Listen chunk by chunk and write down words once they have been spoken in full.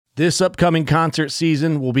This upcoming concert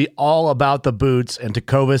season will be all about the boots, and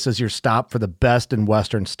Tecovas is your stop for the best in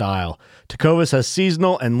Western style. Tecovas has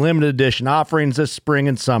seasonal and limited edition offerings this spring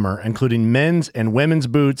and summer, including men's and women's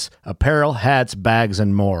boots, apparel, hats, bags,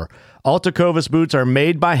 and more. All Tecovas boots are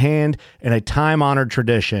made by hand in a time-honored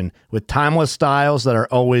tradition with timeless styles that are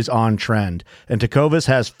always on trend. And Tecovas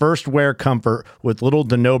has first wear comfort with little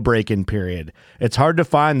to no break-in period. It's hard to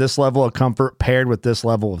find this level of comfort paired with this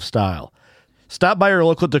level of style. Stop by your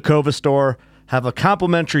local Tecovas store, have a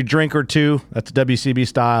complimentary drink or two, that's WCB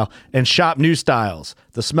style, and shop new styles.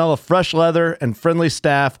 The smell of fresh leather and friendly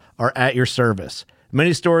staff are at your service.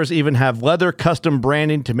 Many stores even have leather custom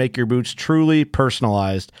branding to make your boots truly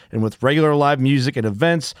personalized. And with regular live music and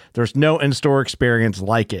events, there's no in-store experience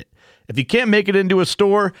like it. If you can't make it into a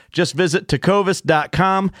store, just visit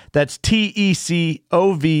tecovas.com. That's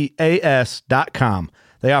TECOVAS.com.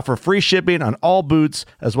 They offer free shipping on all boots,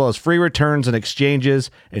 as well as free returns and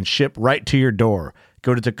exchanges, and ship right to your door.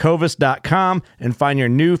 Go to tecovas.com and find your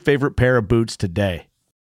new favorite pair of boots today.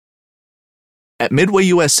 At Midway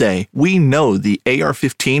USA, we know the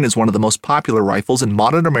AR-15 is one of the most popular rifles in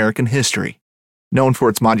modern American history. Known for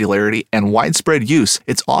its modularity and widespread use,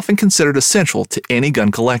 it's often considered essential to any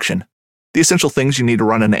gun collection. The essential things you need to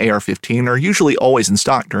run an AR-15 are usually always in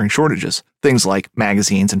stock during shortages, things like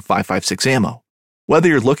magazines and 5.56 ammo. Whether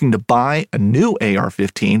you're looking to buy a new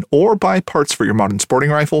AR-15 or buy parts for your modern sporting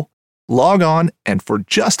rifle, log on and for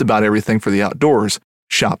just about everything for the outdoors,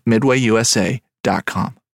 shop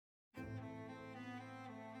MidwayUSA.com.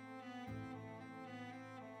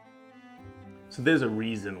 So there's a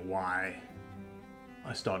reason why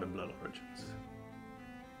I started Blood Origins.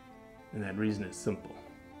 And that reason is simple.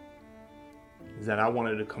 Is that I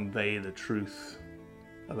wanted to convey the truth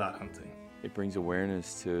about hunting. It brings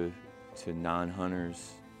awareness to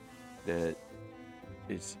non-hunters that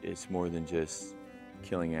it's more than just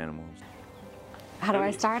killing animals. How do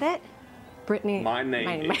I start it? Brittany. My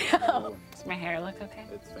name is... Does my hair look okay?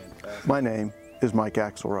 It's fantastic. My name is Mike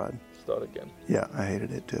Axelrod. Start again. Yeah, I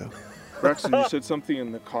hated it too. Braxton, you said something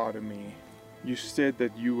in the car to me. You said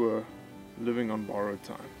that you were living on borrowed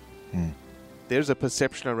time. There's a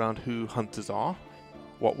perception around who hunters are,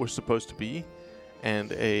 what we're supposed to be,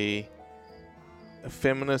 and a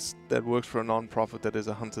feminist that works for a non-profit that is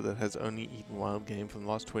a hunter that has only eaten wild game for the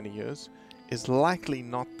last 20 years is likely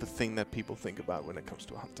not the thing that people think about when it comes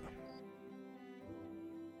to a hunter.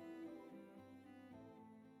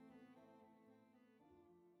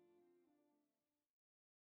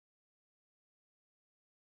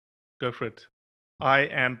 Go for it. I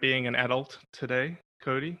am being an adult today,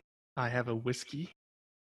 Cody. I have a whiskey,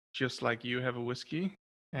 just like you have a whiskey,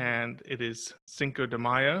 and it is Cinco de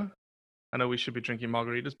Mayo. I know we should be drinking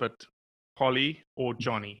margaritas, but Polly or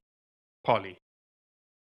Johnny? Polly.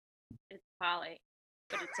 It's Polly,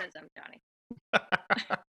 but it says I'm Johnny.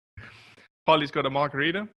 Polly's got a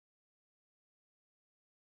margarita.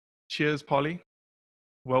 Cheers, Polly.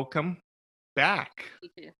 Welcome back. You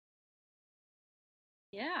too.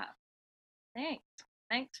 Yeah. Thanks.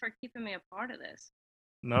 Thanks for keeping me a part of this.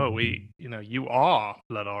 No, you are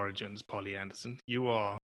Blood Origins, Polly Anderson. You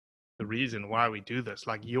are the reason why we do this.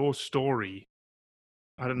 Like your story,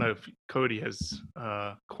 I don't know if Cody has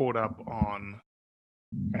caught up on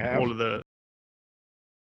all of the...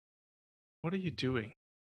 What are you doing?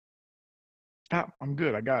 Stop. I'm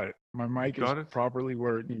good. I got it. My mic is properly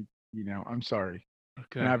working. I'm sorry.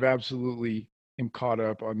 Okay. And I've absolutely am caught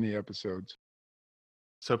up on the episodes.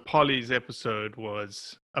 So Polly's episode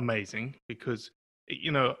was amazing because,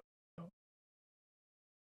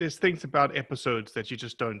 there's things about episodes that you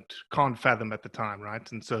just can't fathom at the time, right?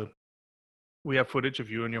 And so we have footage of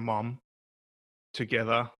you and your mom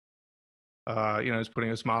together. It's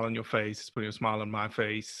putting a smile on your face. It's putting a smile on my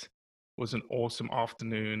face. It was an awesome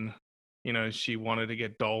afternoon. She wanted to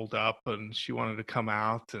get dolled up and she wanted to come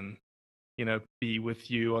out and, be with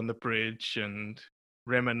you on the bridge and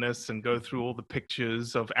reminisce and go through all the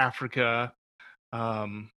pictures of Africa.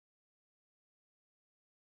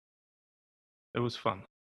 It was fun.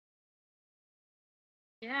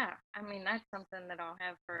 Yeah, I mean, that's something that I'll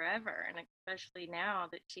have forever, and especially now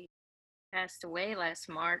that she passed away last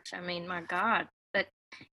March. I mean, my God, but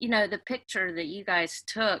the picture that you guys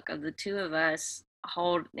took of the two of us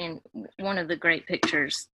hold in one of the great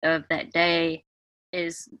pictures of that day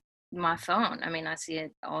is my phone. I mean, I see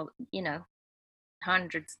it all,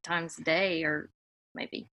 hundreds of times a day or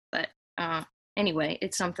maybe, but anyway,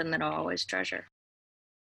 it's something that I'll always treasure.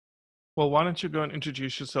 Well, why don't you go and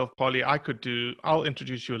introduce yourself, Polly? I'll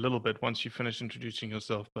introduce you a little bit once you finish introducing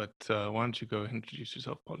yourself, but why don't you go and introduce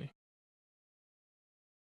yourself, Polly?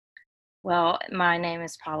 Well, my name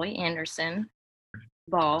is Polly Anderson.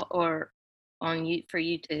 Ball, or on you for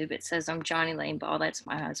YouTube, it says I'm Johnny Lane Ball. That's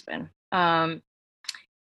my husband.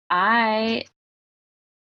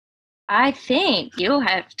 I think you'll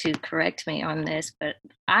have to correct me on this, but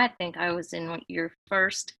I think I was in your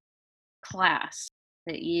first class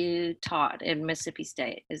that you taught in Mississippi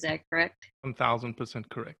State. Is that correct? 1000%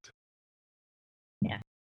 correct. Yeah.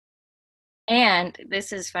 And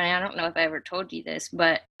this is funny. I don't know if I ever told you this,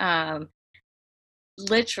 but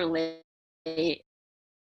literally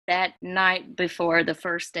that night before the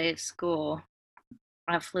first day of school,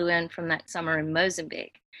 I flew in from that summer in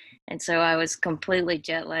Mozambique. And so I was completely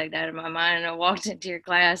jet lagged out of my mind. And I walked into your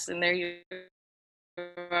class, and there you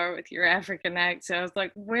are with your African accent. I was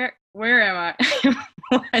like, where am I?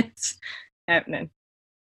 What's happening?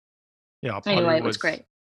 Yeah. Anyway, it was great.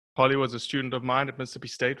 Polly was a student of mine at Mississippi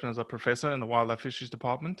State when I was a professor in the Wildlife Fisheries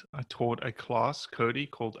Department. I taught a class, Cody,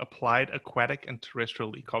 called Applied Aquatic and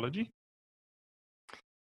Terrestrial Ecology.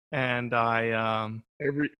 And I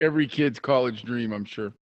every kid's college dream, I'm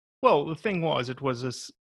sure. Well, the thing was, it was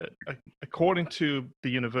this. According to the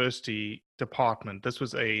university department, this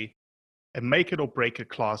was a make it or break it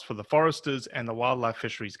class for the foresters and the wildlife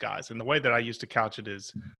fisheries guys. And the way that I used to couch it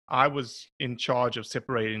is, I was in charge of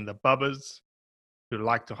separating the bubbers who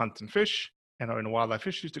like to hunt and fish and are in a wildlife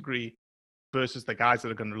fisheries degree versus the guys that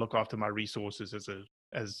are going to look after my resources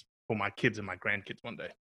as for my kids and my grandkids one day.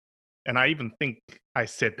 And I even think I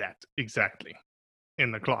said that exactly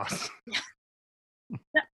in the class.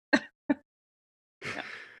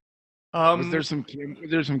 Was there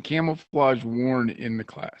some camouflage worn in the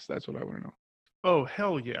class? That's what I want to know. Oh,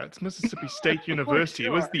 hell yeah. It's Mississippi State University.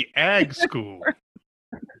 Sure. It was the ag school.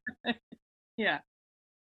 Yeah.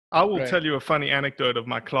 I will tell you a funny anecdote of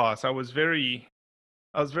my class. I was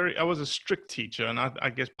a strict teacher, and I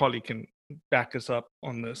guess Polly can back us up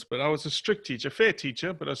on this, but I was a strict teacher, fair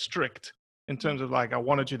teacher, but a strict in terms of like, I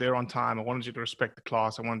wanted you there on time. I wanted you to respect the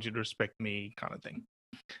class. I wanted you to respect me, kind of thing.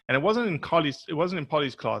 And it wasn't in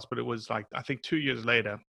Polly's class, but it was like, I think 2 years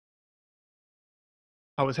later,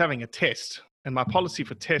 I was having a test, and my policy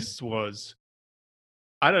for tests was,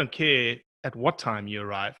 I don't care at what time you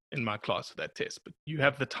arrive in my class for that test, but you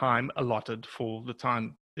have the time allotted for the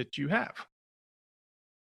time that you have.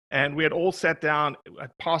 And we had all sat down, I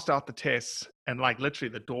passed out the tests, and like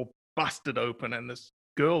literally the door busted open, and this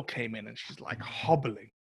girl came in, and she's like hobbling.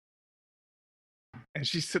 And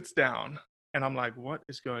she sits down, and I'm like, what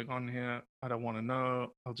is going on here? I don't want to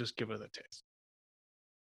know. I'll just give her the test.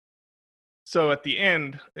 So at the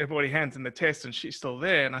end, everybody hands in the test, and she's still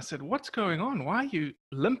there. And I said, what's going on? Why are you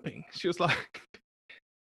limping? She was like,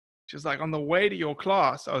 on the way to your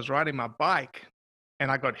class, I was riding my bike,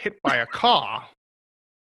 and I got hit by a car.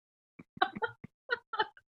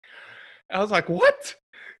 I was like, what?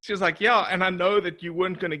 She was like, yeah, and I know that you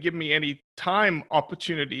weren't going to give me any time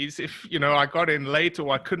opportunities if, I got in late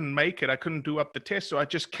or I couldn't make it. I couldn't do up the test, so I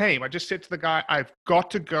just came. I just said to the guy, I've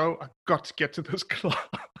got to go. I've got to get to this class.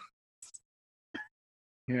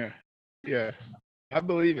 Yeah. I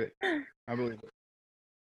believe it. I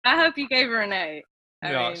hope you gave her an A.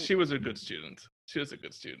 I mean, she was a good student.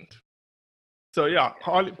 So yeah,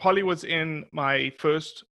 Polly was in my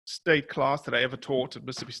first state class that I ever taught at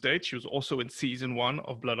Mississippi State. She was also in season 1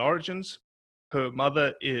 of Blood Origins. Her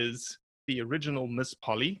mother is the original Miss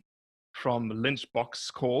Polly from Lynch box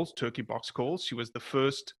calls, turkey box calls. She was the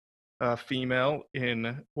first female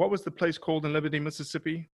in, what was the place called in Liberty,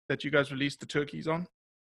 Mississippi that you guys released the turkeys on?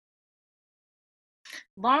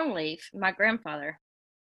 Longleaf, my grandfather.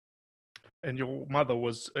 And your mother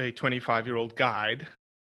was a 25-year-old guide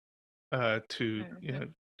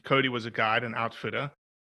Cody was a guide and outfitter.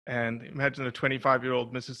 And imagine a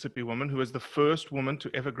 25-year-old Mississippi woman who was the first woman to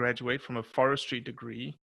ever graduate from a forestry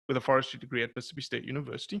degree at Mississippi State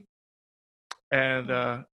University.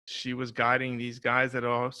 And she was guiding these guys that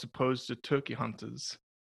are supposed turkey hunters.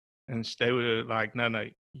 And they were like, no,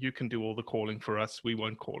 you can do all the calling for us. We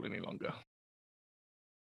won't call any longer.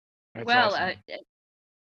 That's awesome.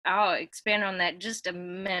 I'll expand on that just a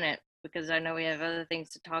minute because I know we have other things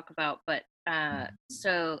to talk about. But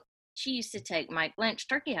so she used to take Mike Lynch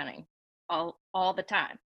turkey hunting all the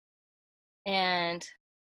time. And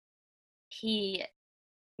he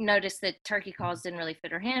noticed that turkey calls didn't really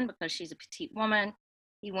fit her hand because she's a petite woman.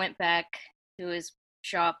 He went back to his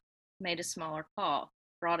shop, made a smaller call,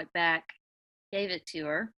 brought it back, gave it to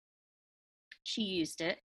her. She used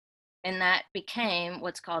it. And that became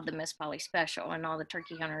what's called the Miss Polly Special. And all the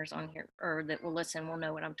turkey hunters on here or that will listen will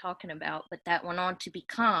know what I'm talking about. But that went on to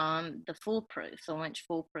become the Lynch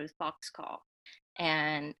Foolproof box call.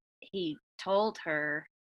 And he told her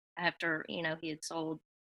after, he had sold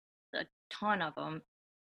a ton of them,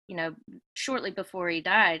 shortly before he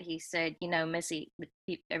died, he said, Missy,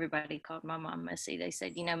 everybody called my mom Missy. They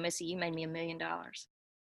said, Missy, you made me $1 million.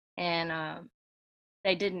 And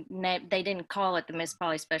they didn't call it the Miss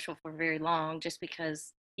Polly special for very long, just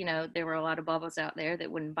because, there were a lot of bubbles out there that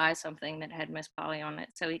wouldn't buy something that had Miss Polly on it.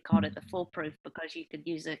 So he called it the foolproof, because you could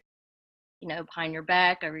use it, behind your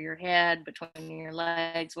back, over your head, between your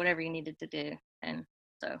legs, whatever you needed to do. And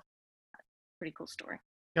so, pretty cool story.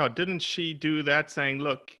 Yeah, didn't she do that, saying,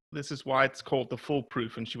 look, this is why it's called the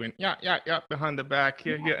foolproof? And she went, yeah, behind the back,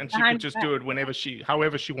 yeah. And she could just do it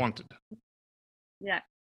however she wanted. Yeah.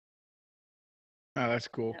 Oh, that's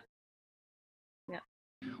cool. Yeah.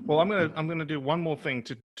 Well, I'm gonna do one more thing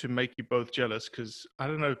to make you both jealous, because I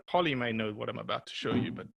don't know, Polly may know what I'm about to show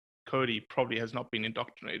you, but Cody probably has not been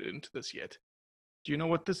indoctrinated into this yet. Do you know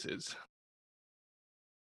what this is?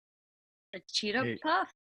 A Cheeto Puff?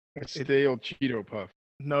 A stale Cheeto Puff.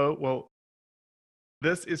 No, well,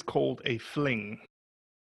 this is called a fling.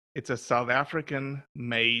 It's a South African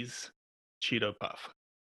maize Cheeto Puff.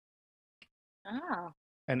 Oh.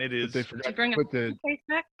 And it is... They forgot to put the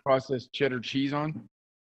processed cheddar cheese on?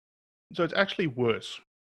 So it's actually worse.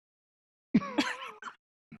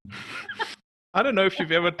 I don't know if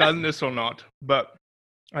you've ever done this or not, but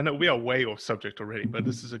I know we are way off subject already, but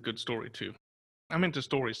this is a good story too. I'm into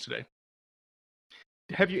stories today.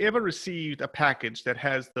 Have you ever received a package that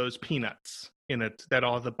has those peanuts in it that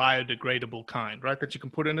are the biodegradable kind, right? That you can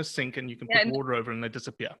put in a sink and you can put water over and they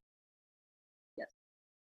disappear. Yes.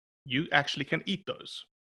 You actually can eat those.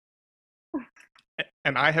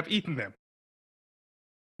 And I have eaten them.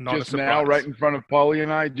 Not just now, right in front of Polly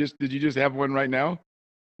and I. Did you just have one right now?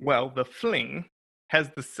 Well, the fling has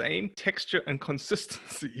the same texture and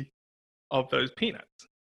consistency of those peanuts.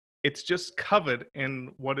 It's just covered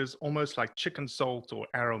in what is almost like chicken salt or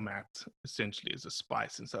aromat, essentially, as a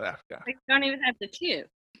spice in South Africa. You don't even have to chew.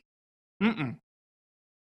 Mm-mm.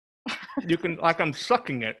 You can, like, I'm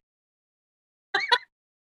sucking it.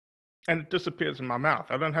 And it disappears in my mouth.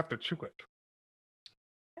 I don't have to chew it.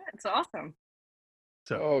 That's awesome.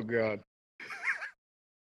 So, oh, God.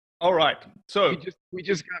 All right. So we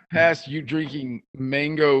just got past you drinking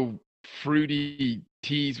mango fruity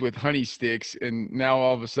teas with honey sticks, and now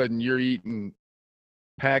all of a sudden you're eating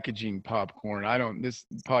packaging popcorn. This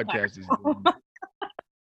podcast is all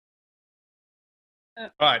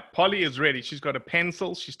right. Polly is ready. She's got a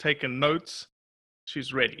pencil. She's taken notes.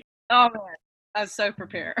 She's ready. Oh, man. I was so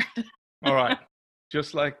prepared. All right.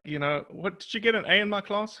 Just like, what, did you get an A in my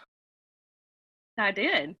class? I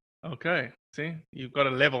did. Okay. See, you've got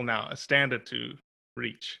a level now, a standard to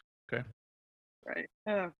reach. Okay. Right.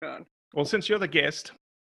 Oh, God. Well, since you're the guest,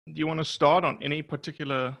 do you want to start on any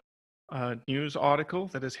particular news article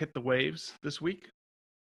that has hit the waves this week?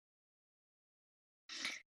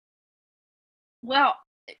 Well,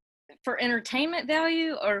 for entertainment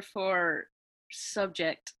value or for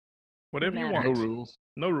subject? Whatever you want. No rules.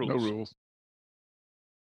 No rules. No rules.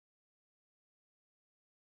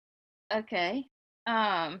 Okay.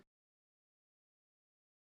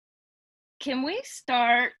 Can we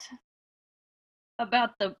start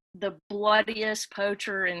about the bloodiest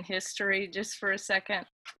poacher in history just for a second?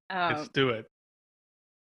 Let's do it.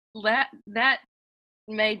 That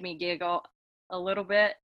made me giggle a little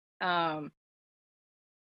bit. Now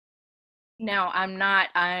I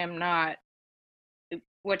am not.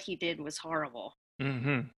 What he did was horrible.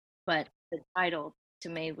 Mm-hmm. But the title to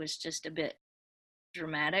me was just a bit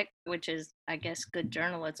dramatic, which is, I guess, good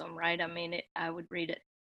journalism, right? I mean, I would read it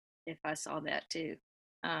if I saw that too.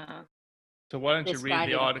 So why don't you read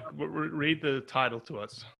the article? Read the title to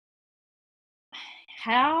us.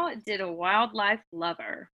 How did a wildlife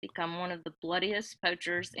lover become one of the bloodiest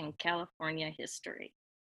poachers in California history?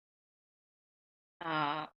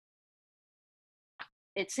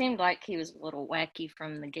 It seemed like he was a little wacky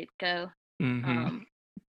from the get-go. Mm-hmm.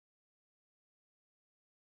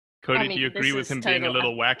 Cody, do you agree with him being a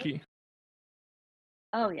little wacky?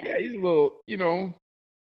 Oh, yeah. Yeah, he's a little,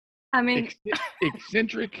 I mean,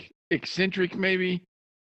 eccentric maybe.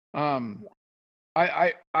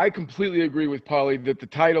 I completely agree with Polly that the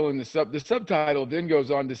title and the subtitle then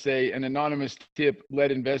goes on to say an anonymous tip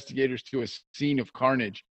led investigators to a scene of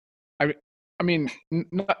carnage. I mean,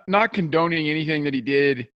 not condoning anything that he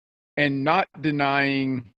did, and not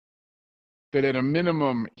denying that at a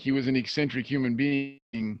minimum he was an eccentric human being.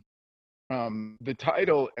 The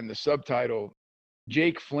title and the subtitle,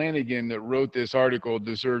 Jake Flanagan that wrote this article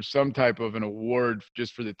deserves some type of an award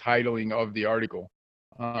just for the titling of the article.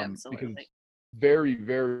 Absolutely. Because it's very,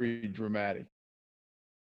 very dramatic.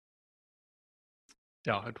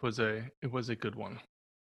 Yeah, it was a good one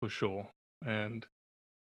for sure. And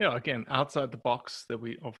Yeah, again, outside the box that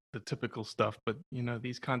we of the typical stuff, but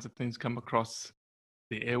these kinds of things come across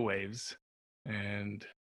the airwaves, and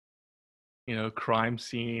crime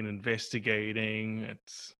scene investigating.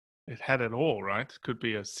 It had it all, right? Could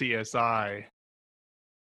be a CSI.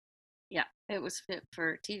 Yeah, it was fit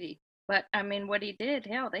for TV. But I mean, what he did,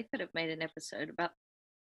 hell, they could have made an episode about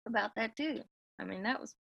that too. I mean, that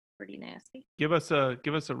was pretty nasty. Give us a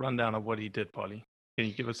rundown of what he did, Polly. Can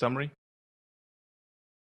you give a summary?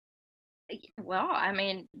 Well, I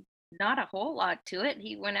mean, not a whole lot to it.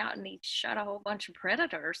 He went out and he shot a whole bunch of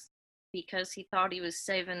predators because he thought he was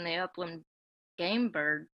saving the upland game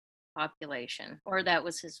bird population, or that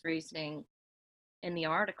was his reasoning in the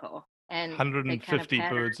article. And they kind of 150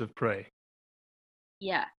 birds of prey.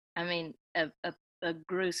 Yeah, I mean, a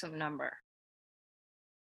gruesome number.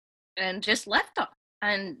 And just left them.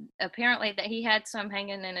 And apparently that he had some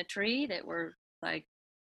hanging in a tree that were like,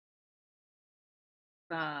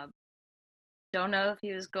 don't know if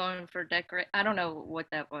he was going for decorate. I don't know what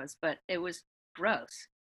that was, but it was gross.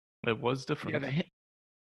 It was different. Yeah,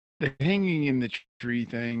 the hanging in the tree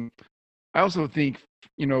thing. I also think,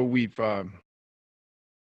 we've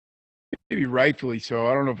maybe rightfully so.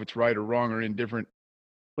 I don't know if it's right or wrong or indifferent.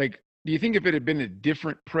 Like, do you think if it had been a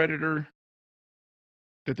different predator,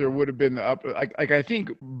 that there would have been the up? Like I think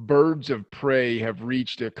birds of prey have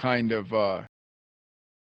reached a kind of.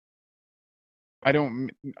 I don't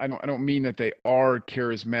mean that they are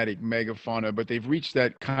charismatic megafauna, but they've reached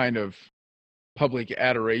that kind of public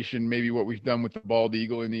adoration. Maybe what we've done with the bald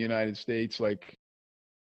eagle in the United States,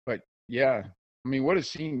 but yeah, I mean, what a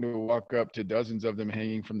scene to walk up to dozens of them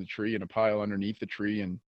hanging from the tree in a pile underneath the tree,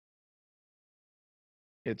 and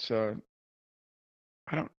it's do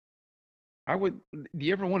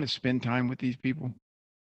you ever want to spend time with these people?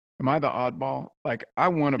 Am I the oddball? Like, I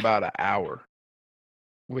want about an hour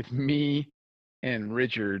with me and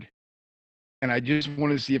Richard, and I just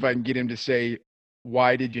want to see if I can get him to say,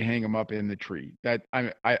 why did you hang him up in the tree? That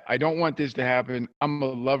I don't want this to happen. I'm a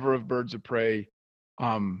lover of birds of prey.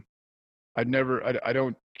 I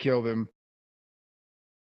don't kill them.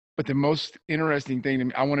 But the most interesting thing to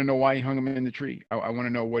me, I want to know why he hung him in the tree. I want to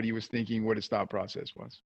know what he was thinking, what his thought process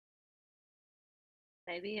was.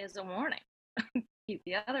 Maybe as a warning. Keep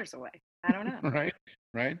the others away. I don't know.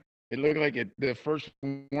 Right. It looked like the first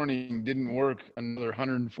warning didn't work another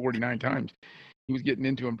 149 times. He was getting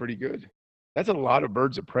into them pretty good. That's a lot of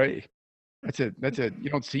birds of prey. You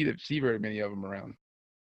don't see very many of them around.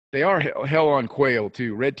 They are hell on quail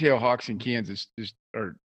too. Red-tailed hawks in Kansas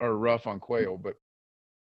are rough on quail, but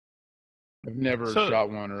I've never shot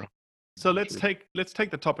one. So let's take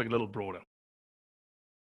the topic a little broader.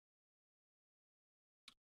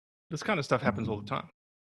 This kind of stuff happens all the time.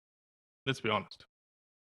 Let's be honest.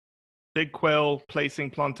 Big quail placing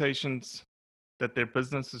plantations, that their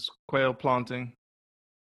business is quail planting.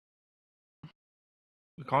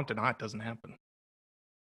 We can't deny it doesn't happen.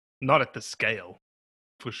 Not at the scale,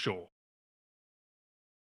 for sure.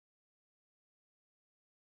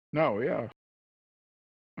 No, yeah.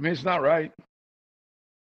 I mean, it's not right.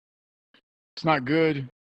 It's not good.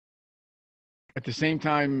 At the same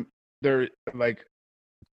time, they're like,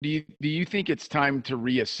 do you think it's time to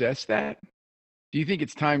reassess that? Do you think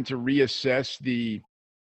it's time to reassess the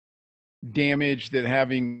damage that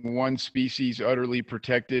having one species utterly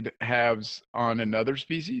protected has on another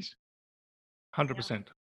species? 100%.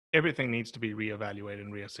 Everything needs to be reevaluated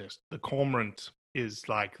and reassessed. The cormorant is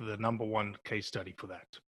like the number one case study for that.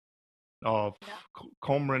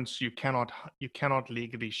 Cormorants, you cannot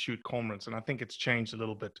legally shoot cormorants, and I think it's changed a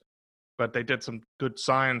little bit. But they did some good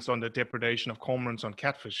science on the depredation of cormorants on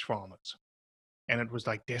catfish farmers, and it was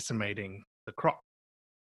like decimating the crop.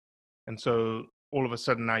 And so all of a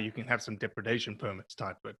sudden now you can have some depredation permits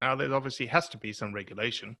tied to it. Now there obviously has to be some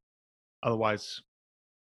regulation, otherwise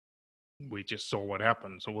we just saw what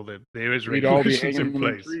happened. So there is regulations in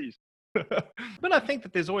place. But I think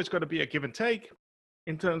that there's always got to be a give and take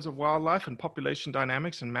in terms of wildlife and population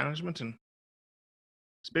dynamics and management, and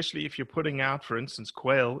especially if you're putting out, for instance,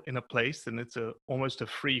 quail in a place, then it's almost a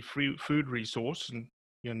free food resource, and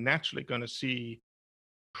you're naturally going to see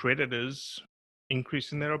predators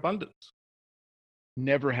increase in their abundance.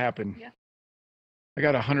 Never happen. Yeah. I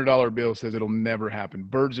got $100 bill says it'll never happen.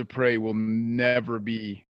 Birds of prey will never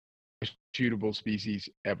be a shootable species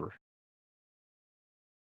ever,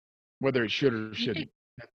 whether it should or shouldn't.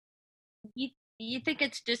 You think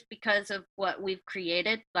it's just because of what we've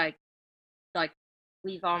created, like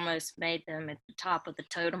we've almost made them at the top of the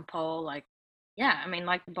totem pole, like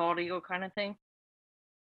the bald eagle kind of thing?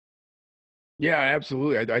 Yeah,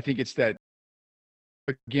 absolutely. I think it's that,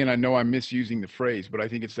 again, I know I'm misusing the phrase, but I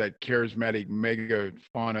think it's that charismatic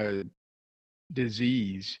megafauna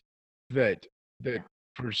disease that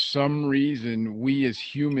for some reason we as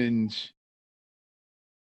humans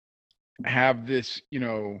have this,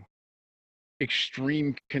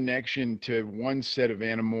 extreme connection to one set of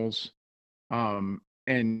animals,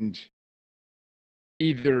 and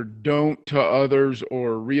either don't to others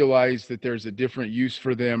or realize that there's a different use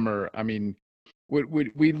for them. Or, I mean,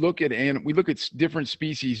 we look at different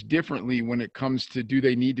species differently when it comes to, do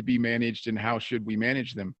they need to be managed and how should we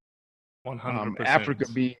manage them?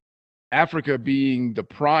 100%. Africa being the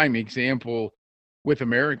prime example with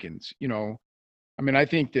Americans. I mean, I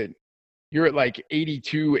think that you're at like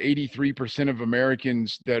 83% of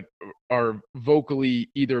Americans that are vocally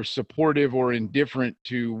either supportive or indifferent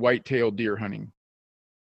to white-tailed deer hunting.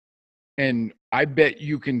 And I bet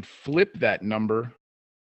you can flip that number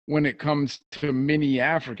when it comes to many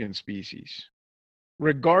African species,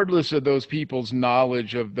 regardless of those people's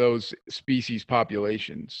knowledge of those species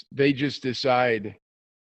populations. They just decide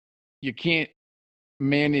you can't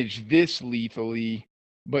manage this lethally,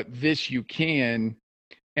 but this you can.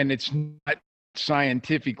 And it's not a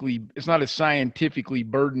scientifically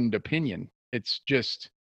burdened opinion. It's just,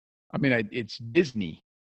 I mean, it's Disney,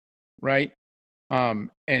 right? And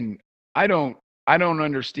I don't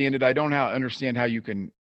understand it. I don't understand how you can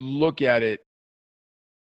look at it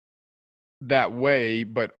that way,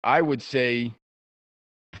 but I would say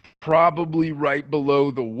probably right below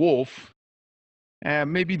the wolf,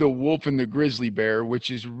 maybe the wolf and the grizzly bear, which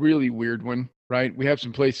is a really weird one, right? We have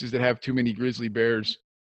some places that have too many grizzly bears.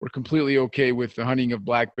 We're completely okay with the hunting of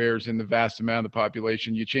black bears in the vast amount of the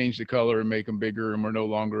population. You change the color and make them bigger, and we're no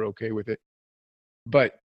longer okay with it.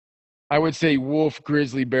 But I would say wolf,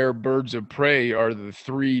 grizzly bear, birds of prey are the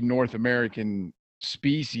three North American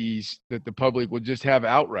species that the public would just have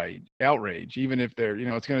outrage, even if they're,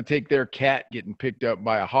 it's going to take their cat getting picked up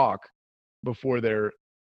by a hawk before they'll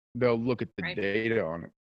look at the data on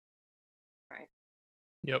it. Right.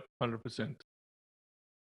 Yep, 100%.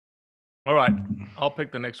 All right, I'll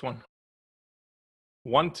pick the next one.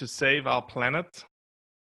 Want to save our planet?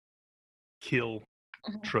 Kill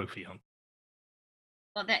trophy hunt.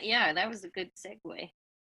 Well, that was a good segue.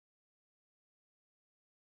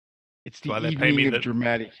 It's the evening of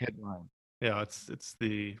dramatic headline. Yeah, it's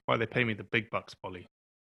the why they pay me the big bucks, Polly.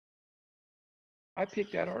 I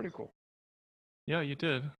picked that article. Yeah, you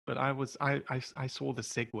did, but I saw the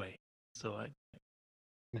segue, so I.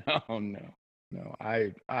 No,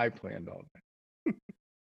 I planned all that.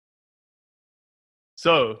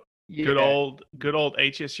 So good old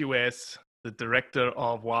HSUS, the director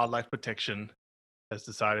of wildlife protection, has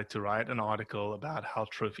decided to write an article about how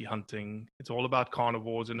trophy hunting, it's all about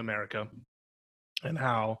carnivores in America, and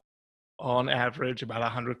how on average about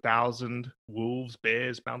 100,000 wolves,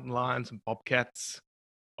 bears, mountain lions, and bobcats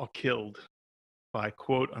are killed by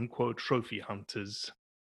quote unquote trophy hunters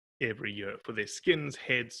every year for their skins,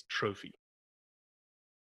 heads, trophy.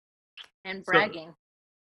 And bragging.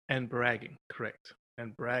 Correct.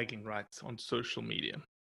 And bragging rights on social media.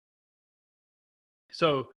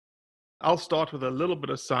 So I'll start with a little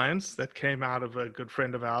bit of science that came out of a good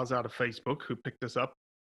friend of ours out of Facebook who picked this up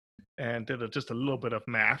and did just a little bit of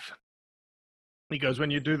math. He goes,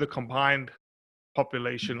 when you do the combined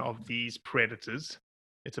population of these predators,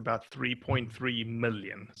 it's about 3.3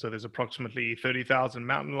 million. So there's approximately 30,000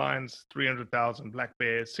 mountain lions, 300,000 black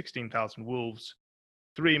bears, 16,000 wolves,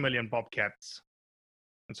 3 million bobcats.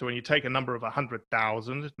 And so when you take a number of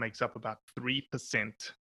 100,000, it makes up about 3%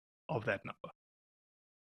 of that number.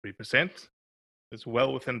 3% is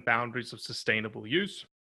well within boundaries of sustainable use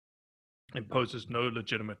and poses no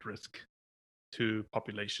legitimate risk to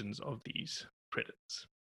populations of these predators.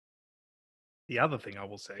 The other thing I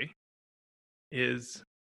will say is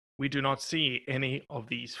we do not see any of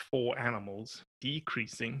these four animals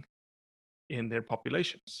decreasing in their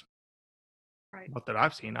populations. Right. Not that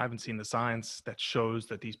I've seen. I haven't seen the science that shows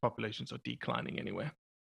that these populations are declining anywhere.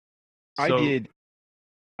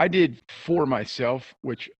 I did for myself,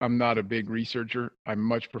 which I'm not a big researcher. I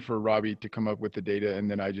much prefer Robbie to come up with the data and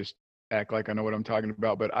then I just act like I know what I'm talking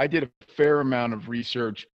about. But I did a fair amount of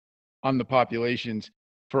research on the populations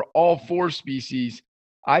for all four species.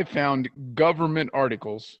 I found government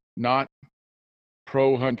articles, not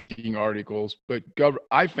pro-hunting articles, but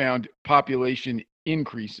I found population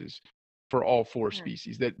increases for all four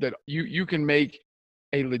species. That you can make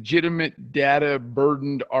a legitimate data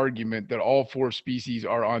burdened argument that all four species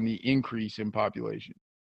are on the increase in population.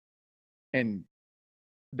 And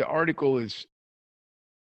the article is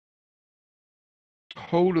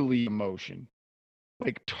totally emotion.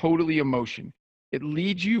 it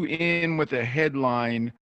leads you in with a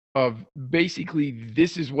headline of basically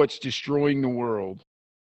this is what's destroying the world,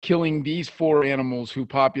 killing these 4 animals whose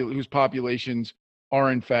populations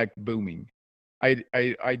are in fact booming. I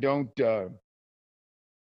don't.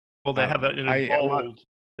 Well, they have it I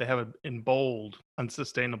they have it in bold,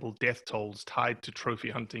 unsustainable death tolls tied to trophy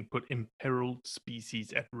hunting put imperiled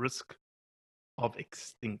species at risk of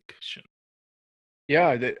extinction.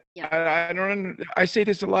 Yeah, Yeah. I don't. I say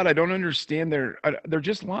this a lot. I don't understand. They're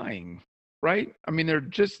just lying, right? I mean, they're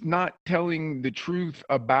just not telling the truth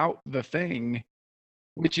about the thing,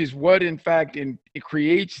 which is what, in fact, it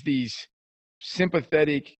creates these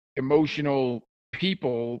sympathetic, emotional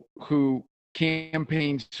people who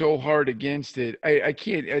campaign so hard against it. I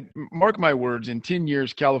can't mark my words. In 10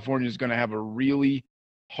 years, California is going to have a really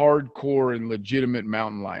hardcore and legitimate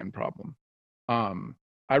mountain lion problem.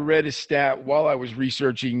 I read a stat while I was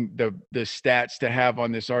researching the stats to have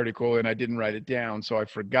on this article, and I didn't write it down, so I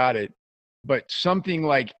forgot it. But something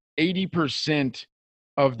like 80%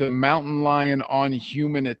 of the mountain lion on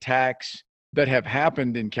human attacks that have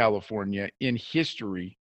happened in California in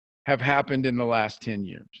history have happened in the last 10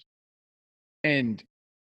 years. And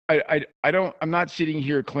I'm not sitting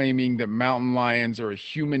here claiming that mountain lions are a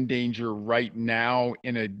human danger right now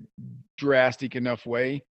in a drastic enough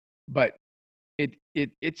way, but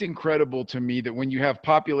it's incredible to me that when you have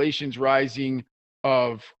populations rising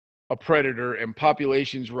of a predator and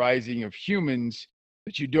populations rising of humans,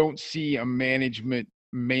 that you don't see a management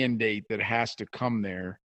mandate that has to come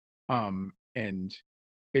there. And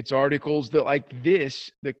it's articles that like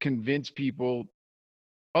this that convince people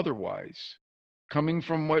otherwise, coming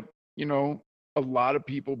from what, a lot of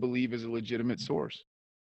people believe is a legitimate source.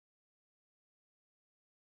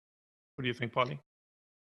 What do you think, Polly?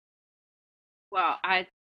 Well,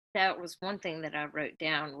 that was one thing that I wrote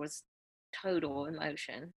down was total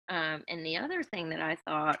emotion. And the other thing that I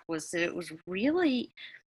thought was that it was really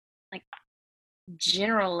like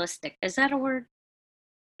generalistic. Is that a word?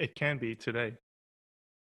 It can be today.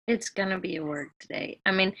 It's gonna be a word today.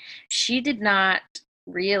 I mean, she did not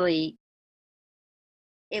really.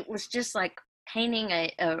 It was just like painting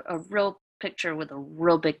a real picture with a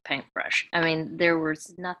real big paintbrush. I mean, there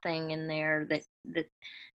was nothing in there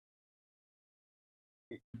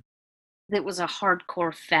that was a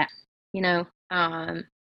hardcore fact, you know.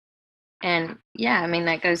 And yeah, I mean,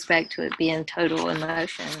 that goes back to it being total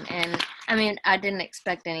emotion. And I mean, I didn't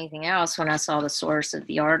expect anything else when I saw the source of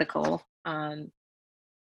the article.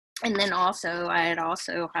 And then also, I had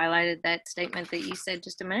also highlighted that statement that you said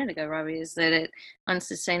just a minute ago, Robbie, is that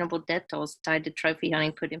unsustainable death tolls tied to trophy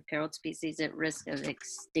hunting put imperiled species at risk of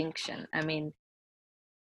extinction. I mean,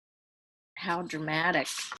 how dramatic.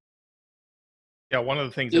 Yeah, one of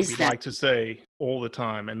the things that we like to say all the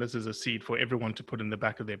time, and this is a seed for everyone to put in the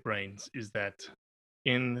back of their brains, is that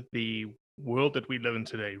in the world that we live in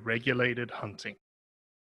today, regulated hunting,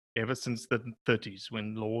 ever since the 30s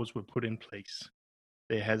when laws were put in place,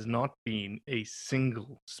 there has not been a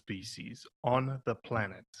single species on the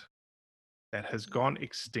planet that has gone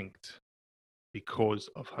extinct because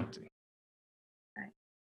of hunting. Right.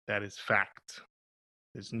 That is fact.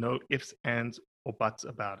 There's no ifs, ands, or buts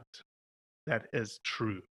about it. That is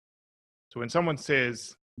true. So when someone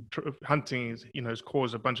says hunting has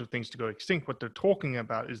caused a bunch of things to go extinct, what they're talking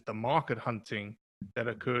about is the market hunting that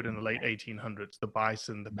occurred in the late 1800s, the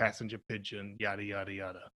bison, the passenger pigeon, yada, yada,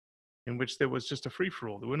 yada, in which there was just a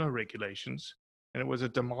free-for-all. There were no regulations, and it was a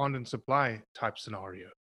demand and supply type scenario.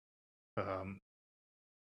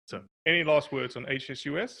 So any last words on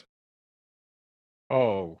HSUS?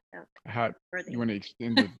 Oh, you want to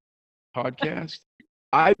extend the podcast?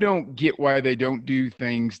 I don't get why they don't do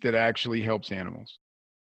things that actually helps animals.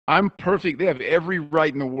 They have every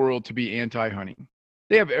right in the world to be anti-hunting.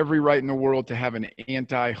 They have every right in the world to have an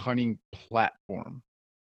anti-hunting platform.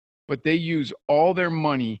 But they use all their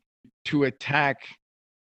money to attack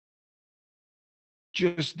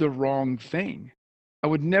just the wrong thing. I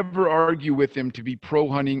would never argue with them to be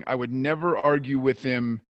pro-hunting. I would never argue with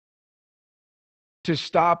them to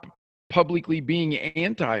stop publicly being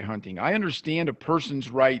anti-hunting. I understand a person's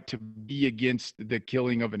right to be against the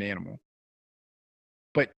killing of an animal,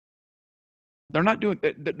 but they're not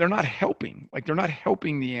helping. Like, they're not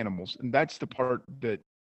helping the animals, and that's the part that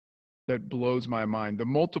blows my mind. The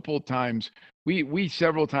multiple times we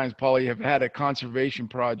several times, Polly, have had a conservation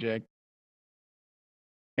project,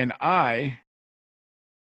 and I,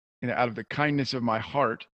 out of the kindness of my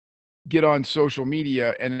heart, get on social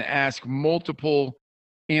media and ask multiple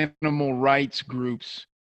animal rights groups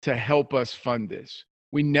to help us fund this.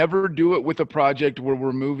 We never do it with a project where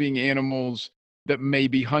we're moving animals that may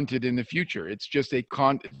be hunted in the future. It's just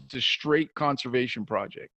it's a straight conservation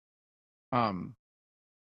project.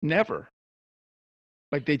 Never.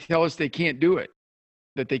 Like they tell us they can't do it,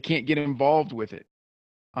 that they can't get involved with it.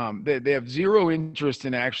 They have zero interest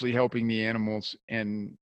in actually helping the animals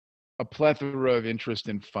and a plethora of interest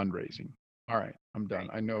in fundraising. All right, I'm done.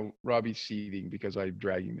 I know Robbie's seething because I'm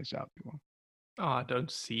dragging this out too long. Oh, I don't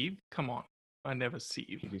seethe. Come on. I never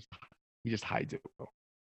seethe. He just hides it.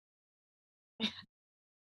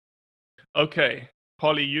 Okay,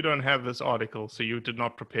 Polly, you don't have this article, so you did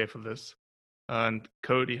not prepare for this. And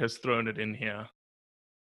Cody has thrown it in here.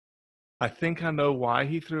 I think I know why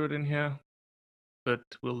he threw it in here, but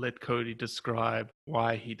we'll let Cody describe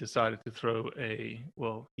why he decided to throw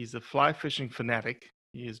he's a fly fishing fanatic.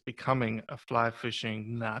 He is becoming a fly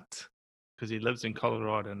fishing nut because he lives in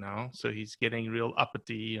Colorado now. So he's getting real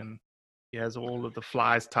uppity and he has all of the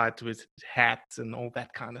flies tied to his hat and all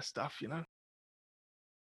that kind of stuff, you know?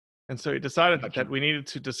 And so he decided that we needed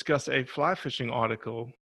to discuss a fly fishing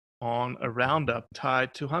article on a roundup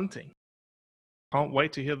tied to hunting. Can't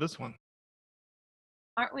wait to hear this one.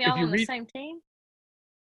 Aren't we all on the same team?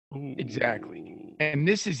 Ooh. Exactly. And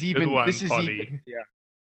this is even, Good one, this is Polly. even, yeah.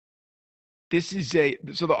 This is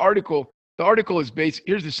so the article is based,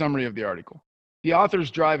 here's the summary of the article. The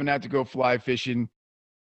author's driving out to go fly fishing.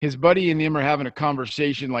 His buddy and him are having a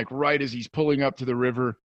conversation like right as he's pulling up to the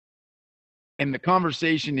river. And the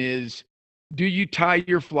conversation is, do you tie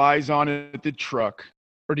your flies on at the truck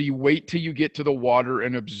or do you wait till you get to the water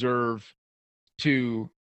and observe to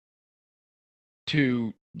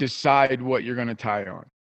decide what you're going to tie on?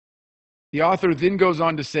 The author then goes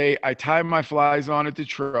on to say, I tie my flies on at the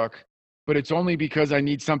truck, but it's only because I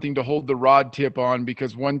need something to hold the rod tip on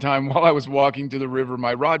because one time while I was walking to the river,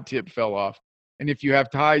 my rod tip fell off. And if you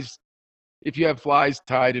have flies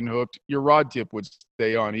tied and hooked, your rod tip would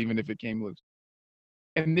stay on even if it came loose.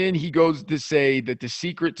 And then he goes to say that the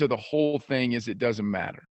secret to the whole thing is it doesn't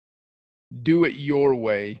matter. Do it your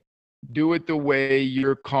way. Do it the way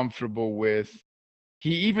you're comfortable with.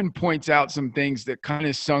 He even points out some things that kind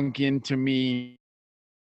of sunk into me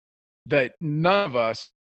that none of us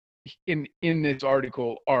in this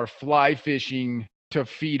article are fly fishing to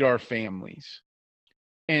feed our families.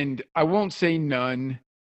 And I won't say none,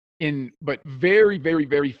 but very, very,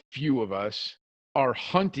 very few of us are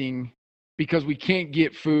hunting because we can't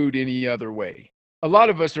get food any other way. A lot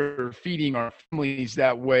of us are feeding our families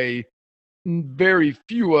that way. Very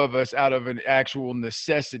few of us out of an actual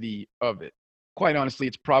necessity of it. Quite honestly,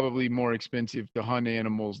 it's probably more expensive to hunt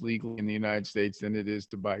animals legally in the United States than it is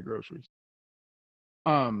to buy groceries.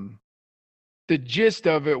 The gist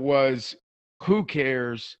of it was, who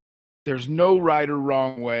cares? There's no right or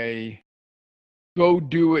wrong way. Go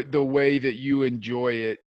do it the way that you enjoy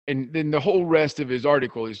it. And then the whole rest of his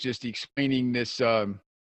article is just explaining this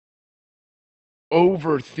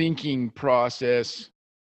overthinking process,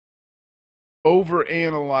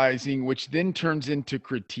 overanalyzing, which then turns into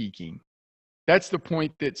critiquing. That's the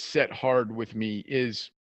point that's set hard with me is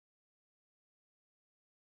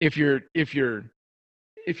if your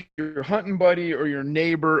hunting buddy or your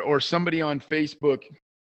neighbor or somebody on Facebook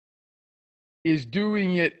is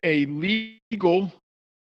doing it a legal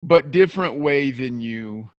but different way than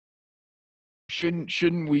you,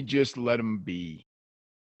 shouldn't we just let them be?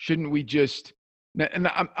 Shouldn't we just, and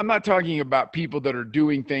I'm not talking about people that are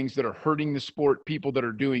doing things that are hurting the sport, people that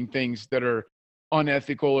are doing things that are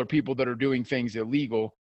unethical, or people that are doing things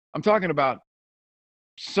illegal. I'm talking about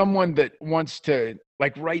someone that wants to,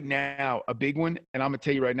 like right now, a big one, and I'm going to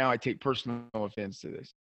tell you right now, I take personal offense to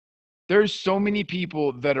this. There's so many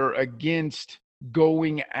people that are against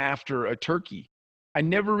going after a turkey. I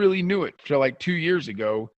never really knew it till like 2 years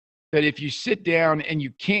ago, that if you sit down and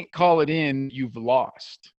you can't call it in, you've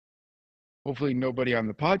lost. Hopefully nobody on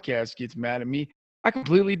the podcast gets mad at me. I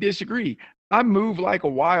completely disagree. I move like a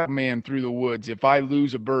wild man through the woods if I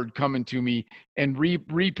lose a bird coming to me and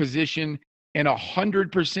reposition. And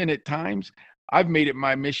 100% at times, I've made it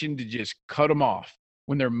my mission to just cut them off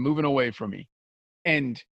when they're moving away from me.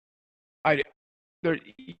 And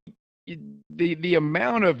the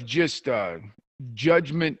amount of just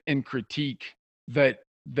judgment and critique that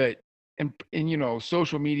and you know,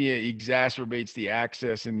 social media exacerbates the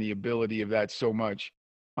access and the ability of that so much.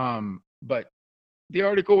 But the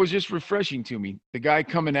article was just refreshing to me. The guy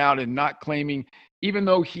coming out and not claiming, even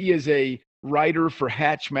though he is a writer for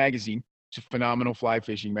Hatch magazine, it's a phenomenal fly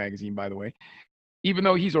fishing magazine, by the way. Even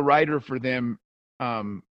though he's a writer for them,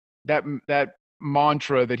 that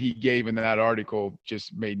mantra that he gave in that article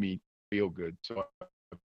just made me feel good. So I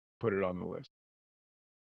put it on the list.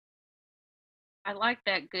 I like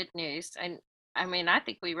that good news. And I mean, I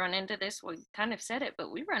think we run into this. We kind of said it,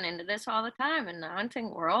 but we run into this all the time in the hunting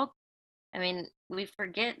world. I mean, we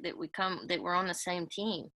forget that we're on the same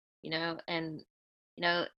team, and you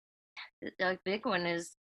know, the big one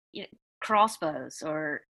is crossbows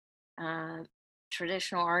or uh,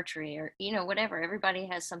 traditional archery or whatever. Everybody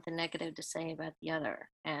has something negative to say about the other,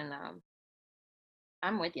 and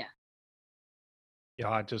I'm with you.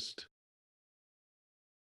 Yeah,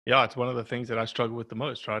 yeah, it's one of the things that I struggle with the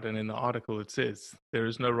most, right? And in the article, it says there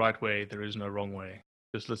is no right way, there is no wrong way.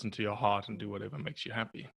 Just listen to your heart and do whatever makes you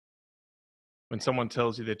happy. When someone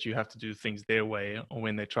tells you that you have to do things their way, or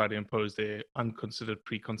when they try to impose their unconsidered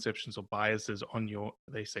preconceptions or biases on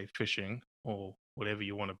they say fishing or whatever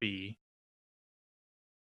you want to be.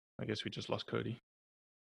 I guess we just lost Cody.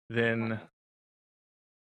 Then,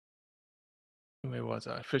 where was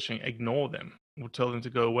I? Fishing, ignore them. We'll tell them to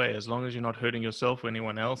go away. As long as you're not hurting yourself or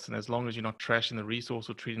anyone else, and as long as you're not trashing the resource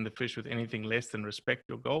or treating the fish with anything less than respect,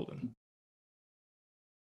 you're golden.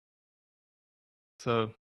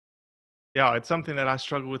 So, yeah, it's something that I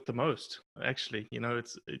struggle with the most, actually.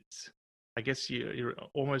 It's I guess you're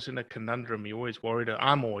almost in a conundrum. I'm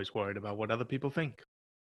always worried about what other people think.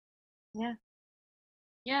 Yeah.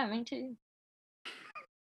 Yeah, me too.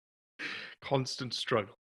 Constant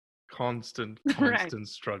struggle. Constant Right.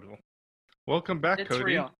 struggle. Welcome back, It's Cody.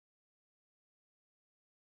 real.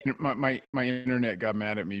 My internet got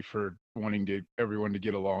mad at me for wanting everyone to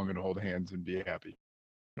get along and hold hands and be happy.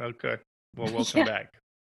 Okay. Well, welcome back.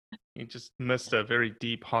 You just missed a very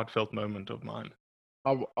deep, heartfelt moment of mine.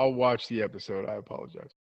 I'll watch the episode. I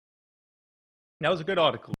apologize. That was a good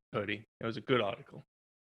article, Cody. It was a good article.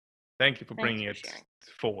 Thank you for Thanks bringing for it sharing.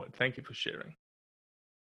 forward. Thank you for sharing.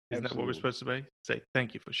 Isn't that what we're supposed to say?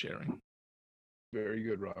 Thank you for sharing. Very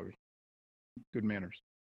good, Robbie. Good manners.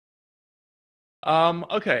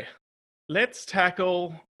 Okay. Let's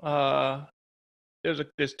tackle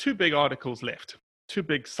there's two big articles left. Two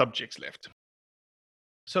big subjects left.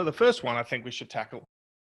 So the first one I think we should tackle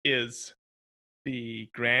is the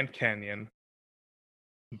Grand Canyon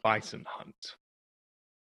bison hunt.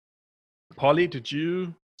 Polly, did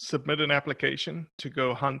you submit an application to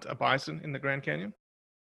go hunt a bison in the Grand Canyon?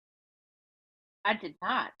 I did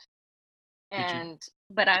not.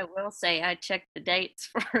 But I will say I checked the dates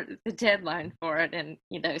for the deadline for it, and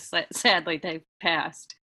sadly they've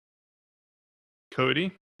passed.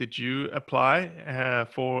 Cody, did you apply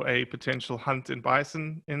for a potential hunt in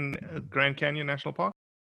bison in Grand Canyon National Park?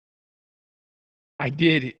 I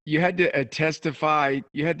did. You had to attest,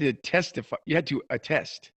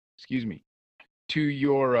 excuse me, to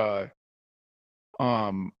your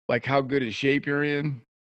like how good a shape you're in.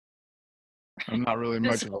 I'm not really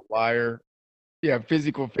much of a liar. Yeah,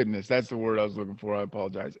 physical fitness. That's the word I was looking for. I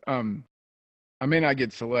apologize. I may not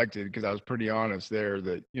get selected because I was pretty honest there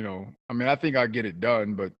that, I think I'll get it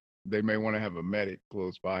done, but they may want to have a medic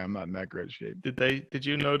close by. I'm not in that great shape. Did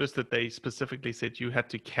you notice that they specifically said you had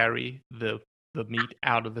to carry the meat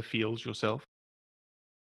out of the fields yourself?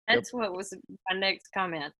 That's what was my next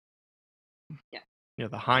comment. Yeah. Yeah,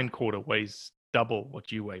 the hind quarter weighs double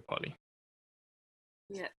what you weigh, Polly.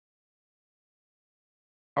 Yeah.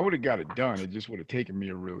 I would have got it done. It just would have taken me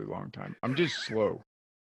a really long time. I'm just slow.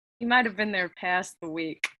 You might have been there past the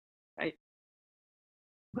week, right?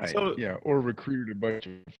 Right. So, yeah, or recruited a bunch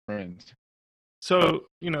of friends. So,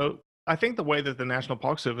 I think the way that the National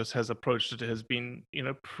Park Service has approached it has been,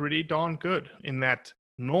 pretty darn good in that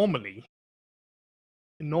normally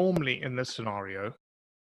in this scenario,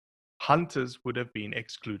 hunters would have been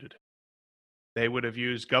excluded. They would have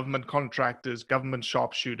used government contractors, government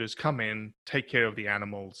sharpshooters come in, take care of the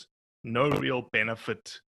animals. No real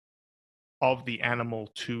benefit of the animal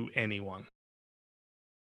to anyone.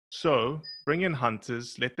 So bring in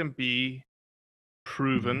hunters, let them be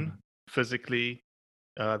proven physically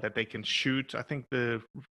that they can shoot. I think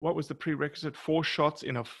what was the prerequisite? 4 shots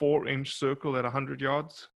in a 4-inch circle at 100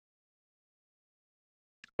 yards.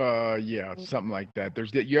 Yeah, something like that.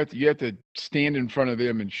 You have to stand in front of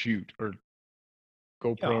them and shoot, or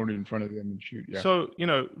go prone in front of them and shoot. Yeah. So,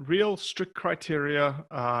 real strict criteria.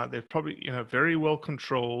 They're probably, very well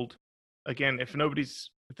controlled. Again, if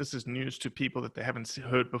this is news to people that they haven't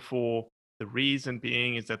heard before, the reason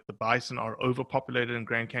being is that the bison are overpopulated in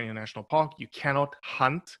Grand Canyon National Park. You cannot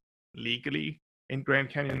hunt legally in Grand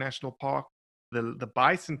Canyon National Park. The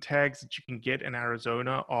bison tags that you can get in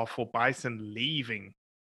Arizona are for bison leaving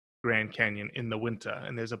Grand Canyon in the winter.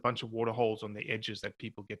 And there's a bunch of water holes on the edges that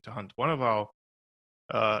people get to hunt. One of our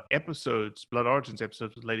episodes, Blood Origins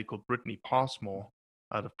episodes, with a lady called Brittany Passmore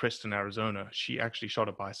out of Preston, Arizona. She actually shot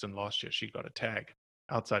a bison last year. She got a tag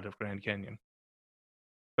outside of Grand Canyon.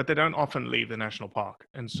 but they don't often leave the national park.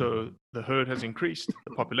 And so the herd has increased,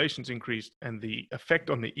 the population's increased, and the effect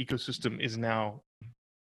on the ecosystem is now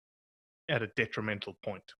at a detrimental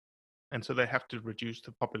point. And so they have to reduce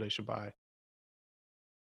the population by,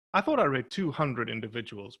 I thought I read 200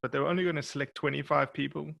 individuals, but they were only going to select 25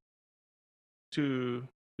 people to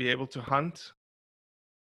be able to hunt.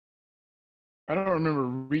 I don't remember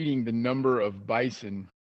reading the number of bison,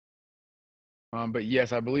 but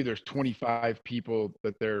yes, I believe there's 25 people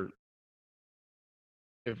that they're,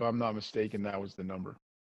 if I'm not mistaken, that was the number.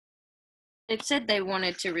 It said they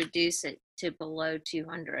wanted to reduce it to below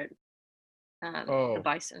 200, the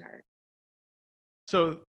bison herd.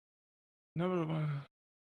 So, number one.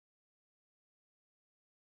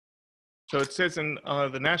 So it says in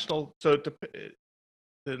the National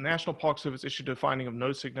Park Service issued a finding of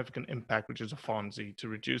no significant impact, which is a FONSI, to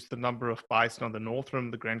reduce the number of bison on the north rim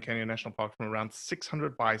of the Grand Canyon National Park from around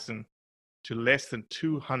 600 bison to less than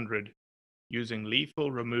 200 using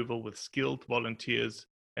lethal removal with skilled volunteers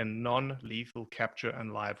and non-lethal capture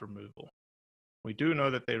and live removal. We do know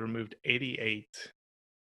that they removed 88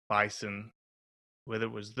 bison, whether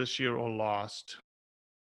it was this year or last.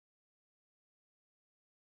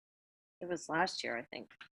 It was last year, I think.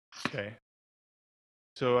 Okay.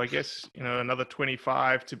 So I guess, another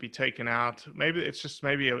 25 to be taken out. Maybe it's just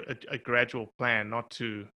a gradual plan, not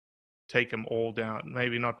to take them all down,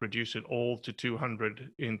 maybe not reduce it all to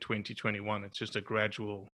 200 in 2021. It's just a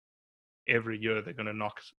gradual, every year they're going to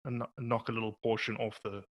knock a little portion off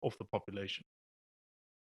the population.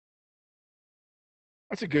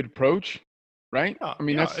 That's a good approach, right? Yeah, I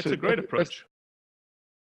mean, it's a great approach.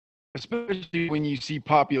 Especially when you see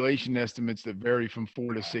population estimates that vary from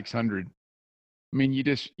 400 to 600. I mean,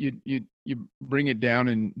 you bring it down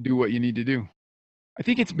and do what you need to do. I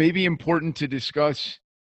think it's maybe important to discuss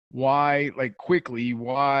why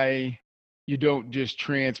you don't just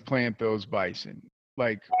transplant those bison.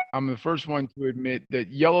 Like, I'm the first one to admit that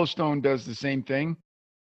Yellowstone does the same thing.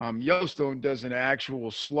 Yellowstone does an actual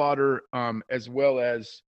slaughter, as well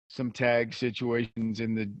as some tag situations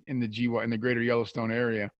in the greater Yellowstone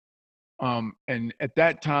area. And at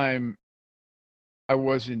that time, I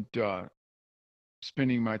wasn't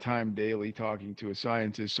spending my time daily talking to a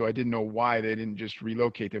scientist, so I didn't know why they didn't just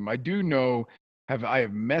relocate them. I do know I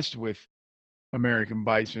have messed with American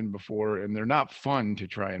bison before, and they're not fun to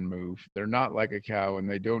try and move. They're not like a cow, and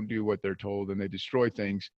they don't do what they're told, and they destroy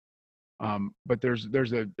things. But there's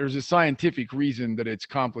a scientific reason that it's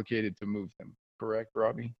complicated to move them. Correct,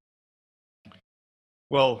 Robbie?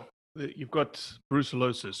 Well, you've got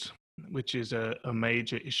brucellosis, which is a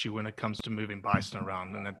major issue when it comes to moving bison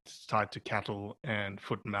around, and it's tied to cattle and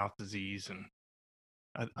foot and mouth disease. And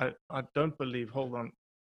I don't believe, hold on.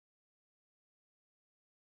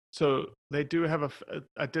 So they do have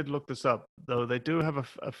I did look this up, though. They do have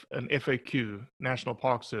an FAQ, National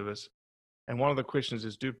Park Service. And one of the questions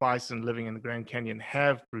is, do bison living in the Grand Canyon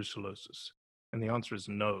have brucellosis? And the answer is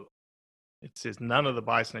no. It says none of the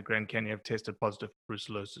bison at Grand Canyon have tested positive for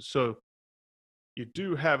brucellosis. So you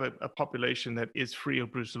do have a population that is free of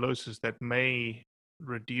brucellosis that may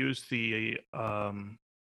reduce the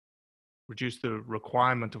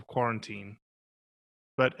requirement of quarantine.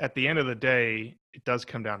 But at the end of the day, it does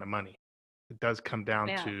come down to money. It does come down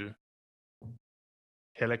to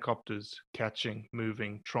helicopters catching,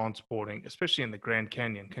 moving, transporting, especially in the Grand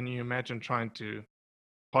Canyon. Can you imagine trying to,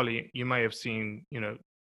 Polly, you may have seen,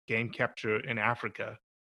 game capture in Africa,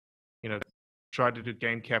 try to do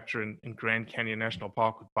game capture in Grand Canyon National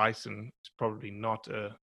Park with bison. It's probably not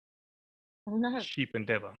a cheap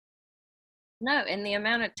endeavor. No, and the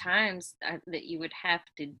amount of times that you would have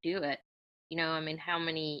to do it, how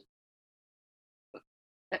many,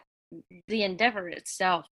 the endeavor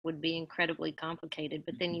itself would be incredibly complicated,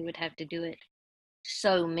 but then you would have to do it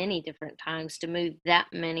so many different times to move that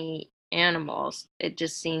many animals. It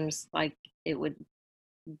just seems like it would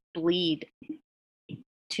bleed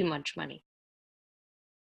too much money.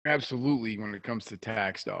 Absolutely, when it comes to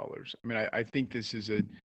tax dollars. I mean, I think this is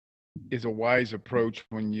a wise approach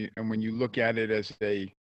when you look at it as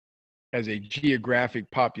a geographic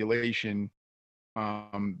population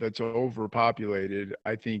that's overpopulated.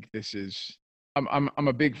 I think this is I'm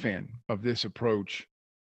a big fan of this approach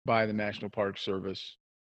by the National Park Service.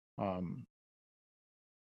 I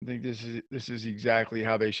think this is exactly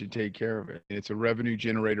how they should take care of it. It's a revenue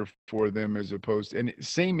generator for them, as opposed to, and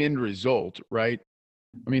same end result, right?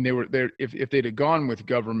 I mean, they were there. If they'd have gone with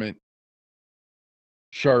government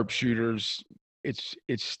sharpshooters, it's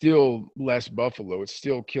still less buffalo. It's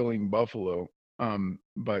still killing buffalo.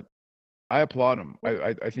 But I applaud them.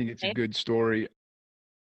 I think it's a good story.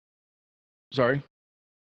 Sorry.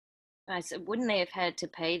 I said, wouldn't they have had to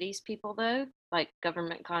pay these people though, like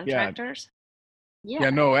government Yeah. contractors?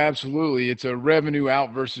 Yeah, no, absolutely. It's a revenue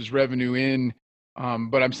out versus revenue in.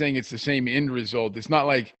 But I'm saying it's the same end result. It's not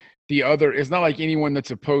like it's not like anyone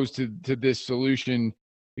that's opposed to this solution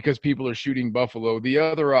because people are shooting buffalo. The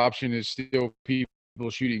other option is still people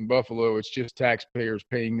shooting buffalo. It's just taxpayers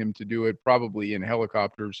paying them to do it, probably in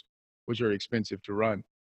helicopters, which are expensive to run.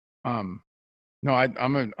 No,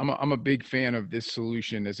 I'm a big fan of this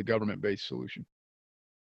solution as a government-based solution.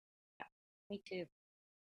 Me too.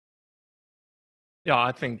 Yeah,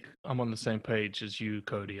 I think I'm on the same page as you,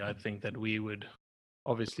 Cody. I think that we would,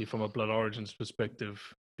 obviously, from a Blood Origins perspective,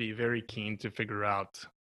 be very keen to figure out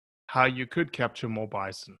how you could capture more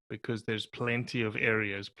bison, because there's plenty of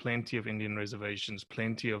areas, plenty of Indian reservations,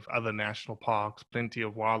 plenty of other national parks, plenty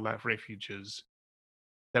of wildlife refuges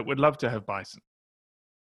that would love to have bison.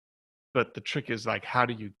 But the trick is, like, how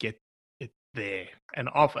do you get it there? And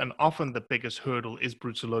often the biggest hurdle is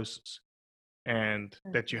brucellosis, and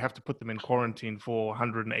that you have to put them in quarantine for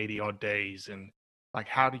 180 odd days. And like,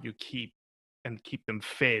 how do you keep them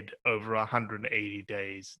fed over 180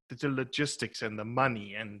 days? The logistics and the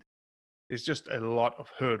money, and there's just a lot of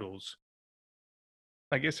hurdles.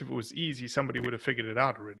 I guess if it was easy, somebody would have figured it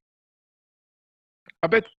out already. I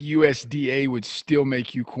bet the USDA would still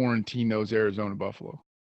make you quarantine those Arizona buffalo.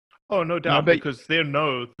 Oh, no doubt, because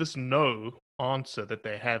this no answer that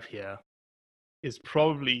they have here is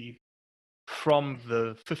probably from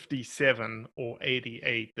the 57 or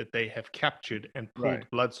 88 that they have captured and pulled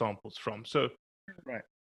blood samples from. So,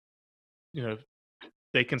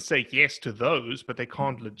 they can say yes to those, but they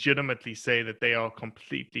can't legitimately say that they are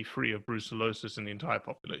completely free of brucellosis in the entire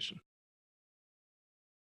population.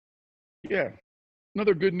 Yeah.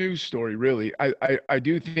 Another good news story, really. I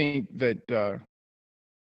do think that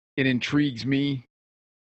it intrigues me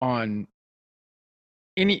on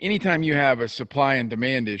anytime you have a supply and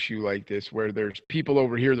demand issue like this, where there's people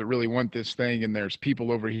over here that really want this thing and there's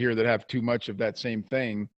people over here that have too much of that same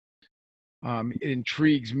thing. It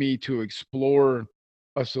intrigues me to explore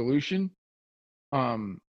a solution.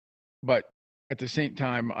 But at the same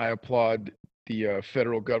time, I applaud the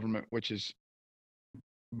federal government, which is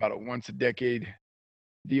about a once a decade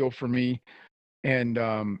deal for me, and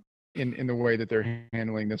in the way that they're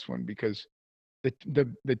handling this one, because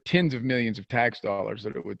the tens of millions of tax dollars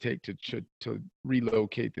that it would take to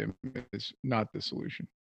relocate them is not the solution.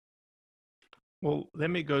 Well, let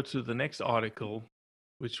me go to the next article,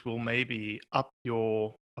 which will maybe up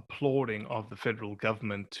your applauding of the federal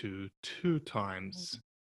government to 2 times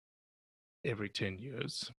every 10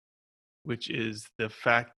 years, which is the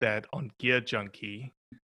fact that on Gear Junkie,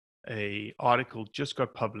 a article just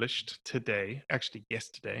got published today, actually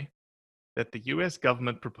yesterday, that the US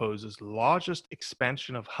government proposes largest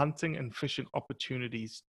expansion of hunting and fishing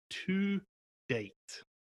opportunities to date.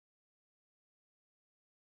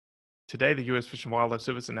 Today, the U.S. Fish and Wildlife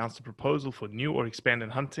Service announced a proposal for new or expanded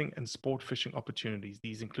hunting and sport fishing opportunities.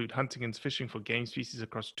 These include hunting and fishing for game species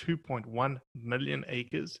across 2.1 million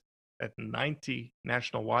acres at 90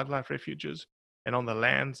 national wildlife refuges and on the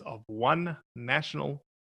lands of 1 national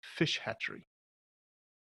fish hatchery.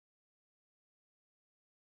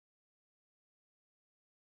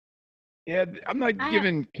 Yeah, I'm not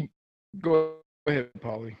giving. Go ahead,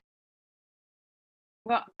 Polly.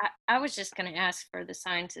 Well, I was just going to ask for the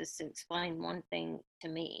scientists to explain one thing to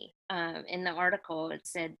me. In the article, it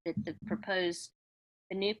said that the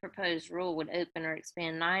new proposed rule would open or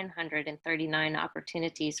expand 939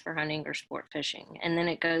 opportunities for hunting or sport fishing. And then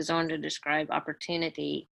it goes on to describe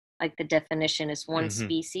opportunity, like the definition is one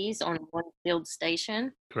species on one field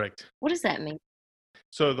station. Correct. What does that mean?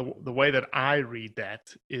 So the way that I read that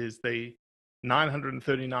is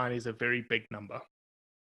 939 is a very big number.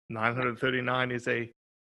 939 is a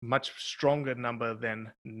much stronger number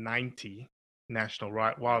than 90 national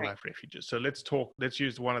wildlife refuges. So let's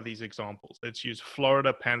use one of these examples. Let's use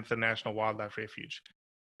Florida Panther National Wildlife Refuge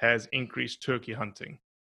has increased turkey hunting.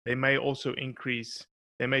 They may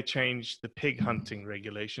change the pig hunting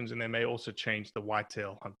regulations, and they may also change the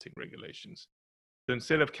whitetail hunting regulations. So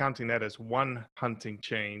instead of counting that as one hunting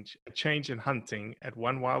change, a change in hunting at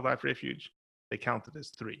one wildlife refuge, they count it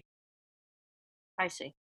as 3. I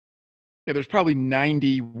see. Yeah, there's probably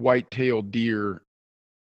 90 white-tailed deer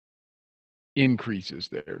increases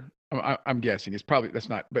there. I'm guessing that's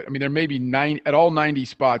not, but I mean, there may be 9 at all 90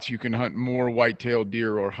 spots you can hunt more white-tailed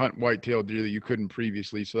deer or hunt white-tailed deer that you couldn't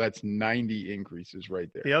previously. So that's 90 increases right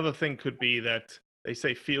there. The other thing could be that they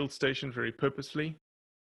say field station very purposefully,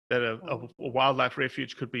 that a wildlife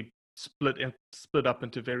refuge could be split up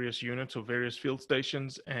into various units or various field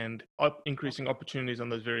stations, and increasing opportunities on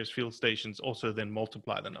those various field stations also then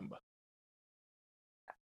multiply the number.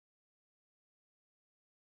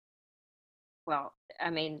 Well, I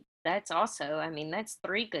mean, that's also, I mean, that's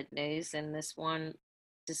three good news in this one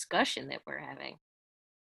discussion that we're having.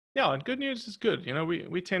 Yeah, and good news is good. You know,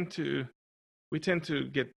 we tend to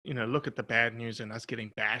get, you know, look at the bad news and us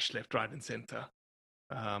getting bashed left, right, and center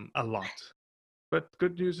a lot. But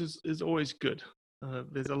good news is always good.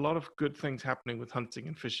 There's a lot of good things happening with hunting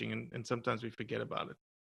and fishing, and sometimes we forget about it.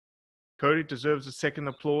 Cody deserves a second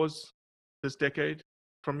applause this decade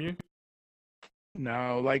from you.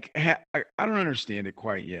 No, like I don't understand it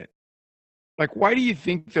quite yet. Like, why do you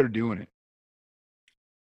think they're doing it?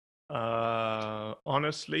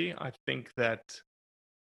 Honestly, I think that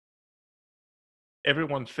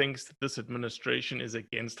everyone thinks that this administration is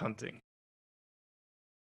against hunting.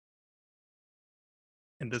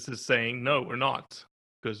 And this is saying, no, we're not.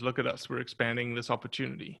 Because look at us, we're expanding this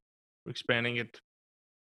opportunity. We're expanding it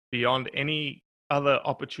beyond any other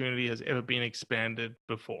opportunity has ever been expanded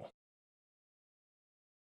before.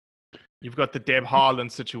 You've got the Deb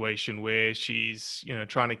Haaland situation where she's, you know,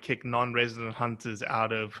 trying to kick non-resident hunters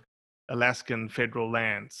out of Alaskan federal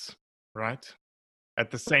lands, right?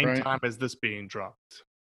 At the same time as this being dropped.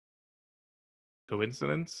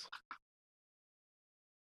 Coincidence?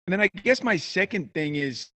 And then I guess my second thing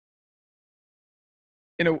is,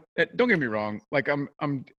 you know, don't get me wrong. Like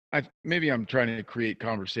maybe I'm trying to create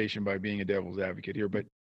conversation by being a devil's advocate here, but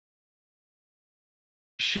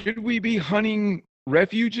should we be hunting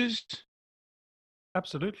refuges?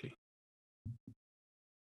 Absolutely.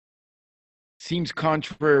 Seems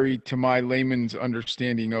contrary to my layman's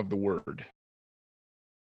understanding of the word.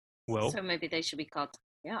 Well, so maybe they should be called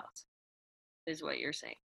something else, is what you're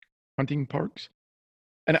saying. Hunting parks?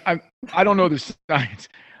 And I don't know the science.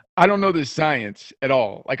 I don't know the science at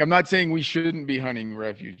all. Like, I'm not saying we shouldn't be hunting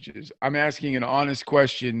refuges. I'm asking an honest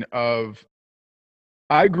question of,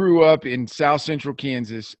 I grew up in South Central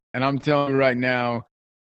Kansas, and I'm telling you right now,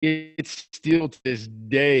 it's still to this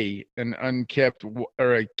day an unkept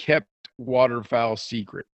or a kept waterfowl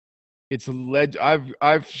secret. It's alleged.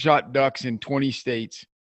 I've shot ducks in 20 states,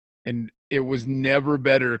 and it was never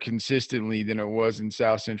better consistently than it was in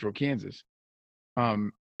South Central Kansas.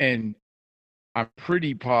 And I'm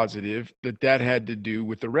pretty positive that had to do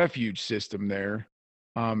with the refuge system there,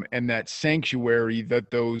 and that sanctuary that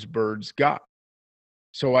those birds got.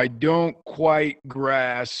 So I don't quite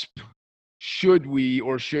grasp, should we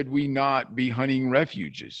or should we not be hunting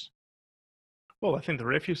refuges? Well, I think the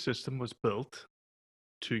refuge system was built,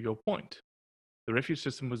 to your point, the refuge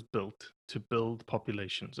system was built to build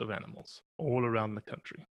populations of animals all around the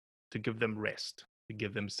country, to give them rest, to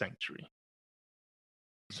give them sanctuary,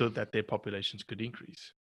 so that their populations could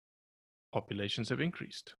increase. Populations have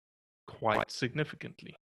increased quite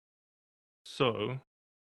significantly. So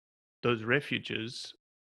those refuges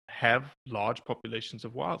have large populations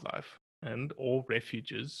of wildlife, and all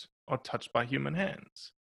refuges are touched by human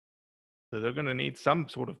hands. So they're going to need some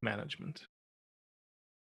sort of management.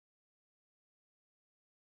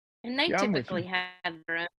 And they typically have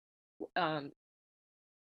their own,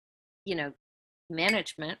 you know,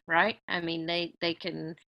 management, right? I mean, they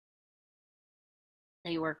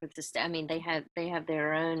work with the I mean, they have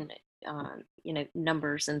their own, you know,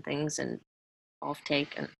 numbers and things and offtake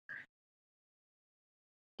and.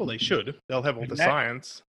 Well, they should. They'll have all the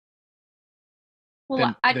science.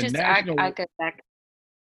 Well, I go back.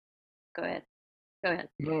 Go ahead.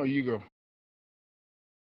 No, you go.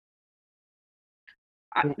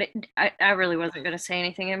 I really wasn't going to say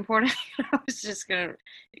anything important. I was just going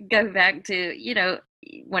to go back to, you know,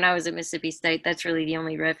 when I was at Mississippi State, that's really the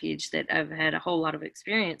only refuge that I've had a whole lot of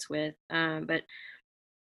experience with. But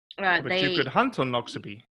you could hunt on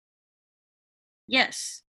Noxubee.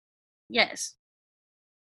 Yes.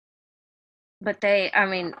 But I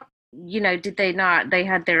mean, you know, did they not? They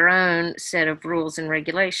had their own set of rules and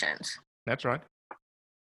regulations. That's right.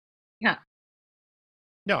 Yeah.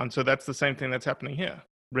 Yeah, and so that's the same thing that's happening here.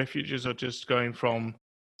 Refuges are just going from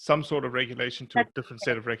some sort of regulation to a different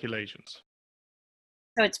set of regulations.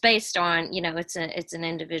 So it's based on, you know, it's an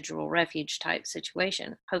individual refuge type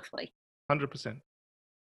situation, hopefully. 100%.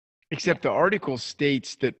 Except the article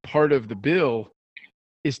states that part of the bill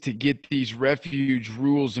is to get these refuge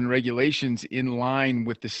rules and regulations in line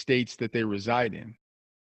with the states that they reside in.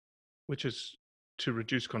 Which is to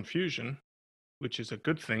reduce confusion, which is a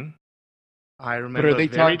good thing. I remember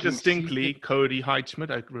very distinctly, Cody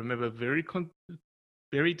Heitschmidt, I remember very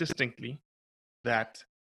distinctly that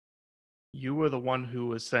you were the one who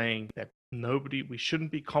was saying that we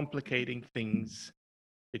shouldn't be complicating things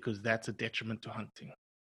because that's a detriment to hunting.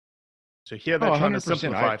 So here they're trying to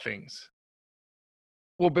simplify things.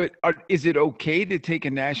 Well, but is it okay to take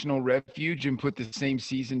a national refuge and put the same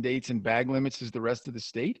season dates and bag limits as the rest of the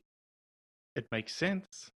state? it makes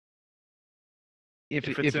sense. If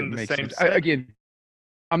If it it's in the makes same sense. state. Again,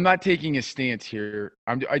 I'm not taking a stance here.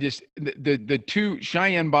 The two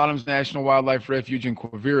Cheyenne Bottoms National Wildlife Refuge and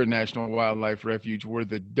Quivira National Wildlife Refuge were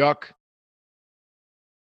the duck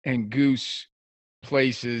and goose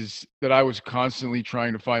places that I was constantly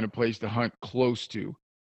trying to find a place to hunt close to.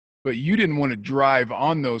 But you didn't want to drive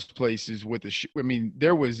on those places with I mean,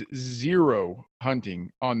 there was zero hunting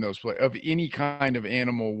on those places of any kind of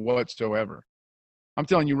animal whatsoever. I'm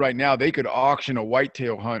telling you right now, they could auction a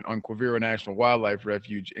whitetail hunt on Quivira National Wildlife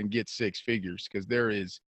Refuge and get 6 figures because there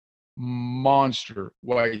is monster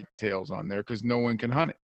whitetails on there because no one can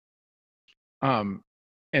hunt it.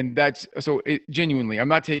 And that's so it genuinely, I'm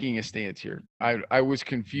not taking a stance here. I was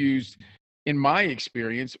confused in my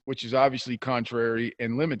experience, which is obviously contrary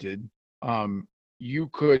and limited. You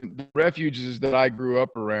could, the refuges that I grew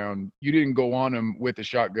up around, you didn't go on them with a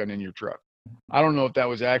shotgun in your truck. I don't know if that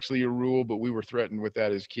was actually a rule, but we were threatened with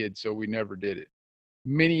that as kids, so we never did it.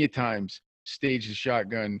 Many a times staged a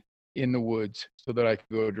shotgun in the woods so that I could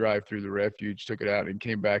go drive through the refuge, took it out and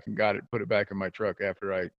came back and got it, put it back in my truck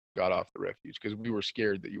after I got off the refuge because we were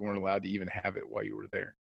scared that you weren't allowed to even have it while you were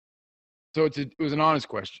there. So it was an honest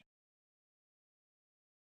question.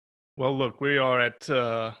 Well, look, we are at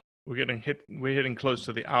we're hitting close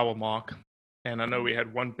to the hour mark, and I know we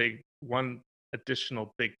had one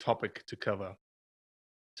additional big topic to cover.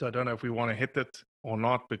 So I don't know if we want to hit it or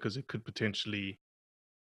not because it could potentially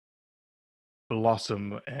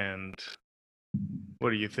blossom. And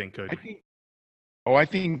what do you think, Cody? I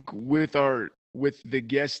think with the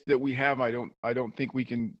guests that we have, I don't think we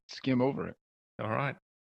can skim over it. All right.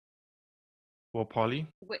 Well, Polly,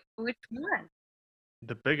 Which one?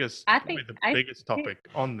 the biggest, I probably think the I biggest topic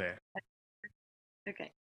on there.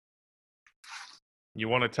 Okay. You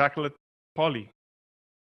want to tackle it, Polly?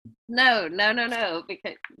 No,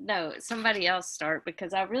 because no, somebody else start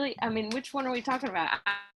because I mean, which one are we talking about?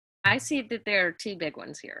 I see that there are 2 big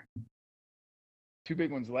ones here. 2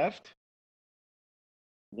 big ones left?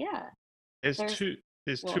 Yeah. There's two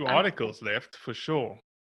articles left for sure.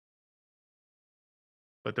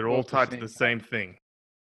 But they're all tied to the same thing,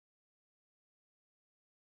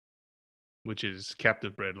 which is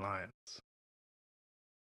captive bred lions.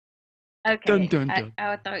 Okay. Dun, dun, dun.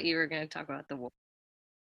 I thought you were going to talk about the wolf.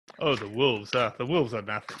 Oh, the wolves. The wolves are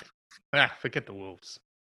nothing. Forget the wolves.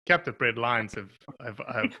 Captive bred lions have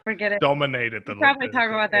Forget it. dominated the. You probably talk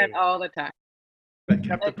about that all the time. The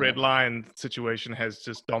captive bred lion situation has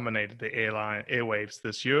just dominated the airwaves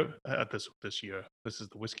this year. This year. This is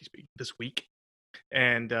the whiskey speak. This week,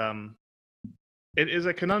 and it is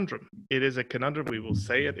a conundrum. It is a conundrum. We will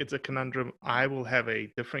say it. It's a conundrum. I will have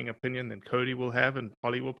a differing opinion than Cody will have, and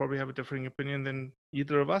Polly will probably have a differing opinion than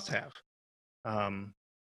either of us have.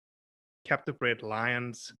 Captive bred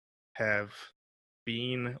lions have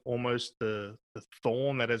been almost the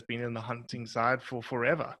thorn that has been in the hunting side for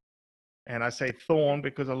forever. And I say thorn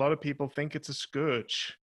because a lot of people think it's a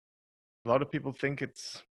scourge. A lot of people think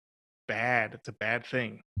it's bad. It's a bad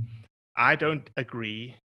thing. I don't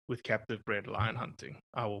agree with captive bred lion hunting.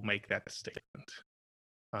 I will make that statement.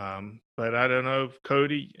 But I don't know,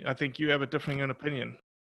 Cody, I think you have a differing opinion.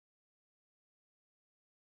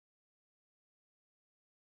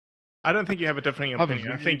 I don't think you have a differing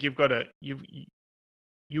opinion. I think you've got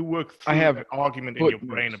you work through that argument in your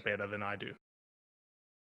brain better than I do.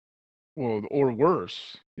 Well, or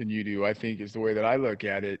worse than you do, I think is the way that I look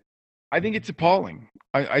at it. I think it's appalling.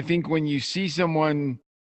 I think when you see someone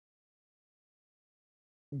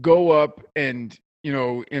go up and, you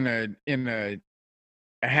know, in a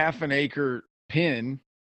half an acre pin,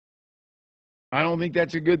 I don't think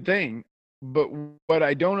that's a good thing. But what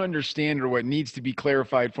I don't understand, or what needs to be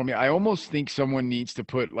clarified for me, I almost think someone needs to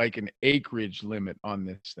put like an acreage limit on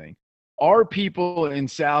this thing. Are people in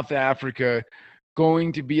South Africa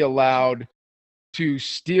going to be allowed to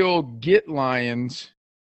still get lions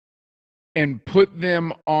and put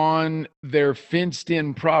them on their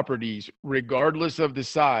fenced-in properties, regardless of the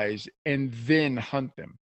size, and then hunt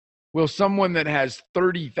them? Will someone that has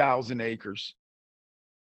 30,000 acres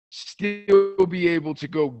still be able to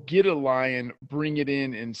go get a lion, bring it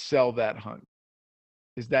in, and sell that hunt?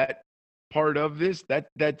 Is that part of this?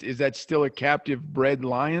 Is that still a captive bred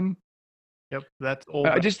lion? Yep, that's all.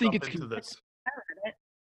 I just think it's into this.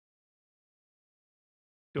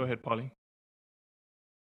 Go ahead, Polly.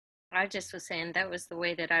 I just was saying that was the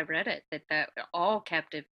way that I read it, that all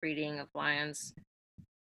captive breeding of lions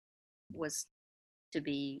was to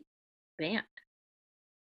be banned.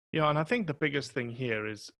 Yeah, and I think the biggest thing here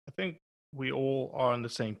is I think we all are on the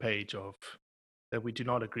same page of that we do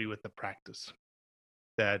not agree with the practice.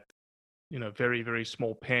 That, you know, very, very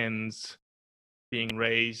small pens being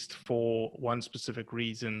raised for one specific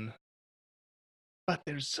reason. But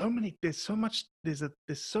there's so many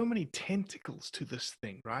tentacles to this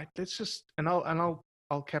thing, right? Let's just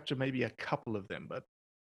I'll capture maybe a couple of them, but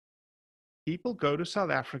people go to South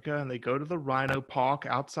Africa and they go to the Rhino Park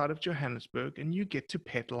outside of Johannesburg, and you get to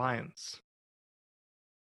pet lions.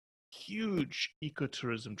 Huge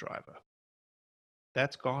ecotourism driver.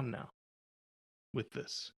 That's gone now with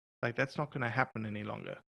this. Like, that's not going to happen any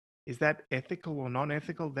longer. Is that ethical or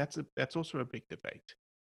non-ethical? That's also a big debate.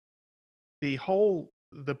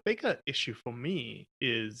 The bigger issue for me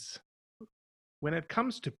is when it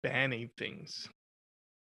comes to banning things,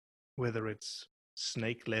 whether it's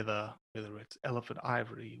snake leather, whether it's elephant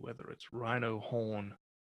ivory, whether it's rhino horn,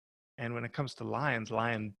 and when it comes to lions,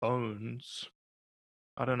 lion bones.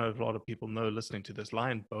 I don't know if a lot of people know listening to this.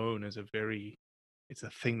 Lion bone is it's a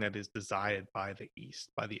thing that is desired by the East,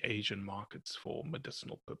 by the Asian markets for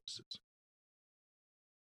medicinal purposes.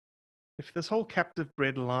 If this whole captive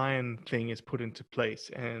bred lion thing is put into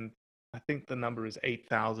place, and I think the number is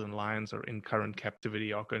 8,000 lions are in current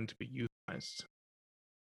captivity, are going to be euthanized.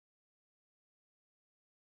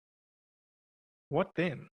 What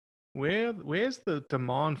then? Where's the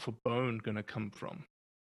demand for bone going to come from?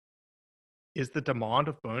 Is the demand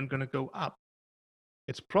of bone going to go up?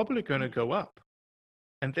 It's probably going to go up.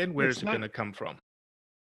 And then where is it going to come from?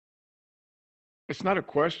 It's not a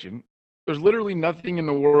question. There's literally nothing in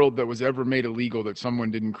the world that was ever made illegal that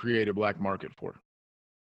someone didn't create a black market for.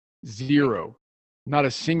 Zero. Not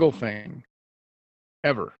a single thing.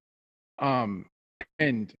 Ever.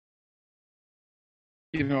 And,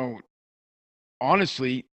 you know,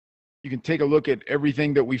 honestly, you can take a look at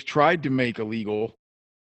everything that we've tried to make illegal.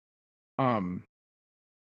 And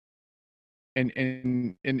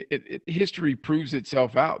history proves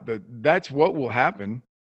itself out. That's what will happen.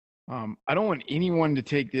 I don't want anyone to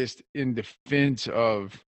take this in defense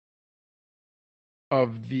of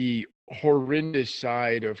the horrendous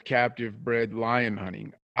side of captive bred lion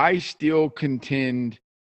hunting. I still contend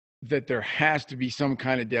that there has to be some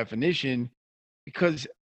kind of definition, because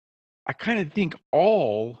I kind of think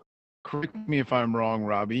correct me if I'm wrong,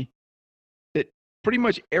 Robbie, that pretty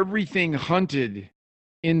much everything hunted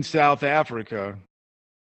in South Africa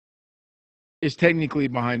is technically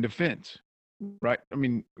behind a fence, right? I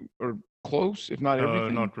mean, or close, if not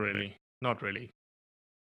everything. Not really. Not really.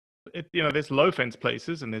 There's low fence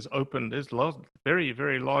places, and there's very,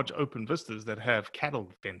 very large open vistas that have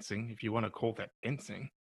cattle fencing, if you want to call that fencing.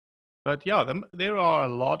 But yeah, there are a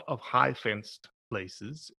lot of high fenced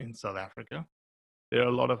places in South Africa. There are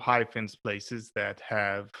a lot of high fenced places that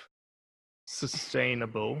have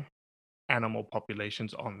sustainable animal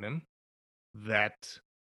populations on them, that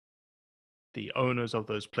the owners of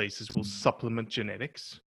those places will supplement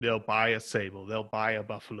genetics. They'll buy a sable, they'll buy a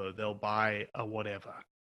buffalo, they'll buy a whatever,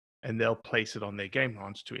 and they'll place it on their game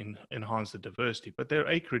ranch to enhance the diversity. But their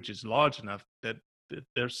acreage is large enough that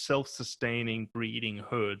they're self-sustaining, breeding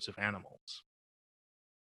herds of animals.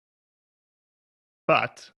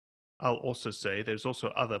 But I'll also say there's also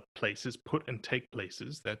other places, put and take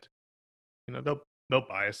places, that they'll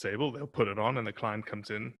buy a sable, they'll put it on, and the client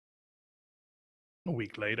comes in a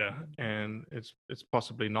week later and it's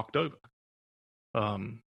possibly knocked over.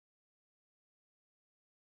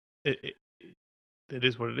 It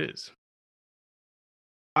is what it is.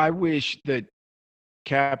 I wish that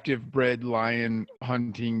captive bred lion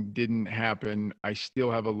hunting didn't happen. I still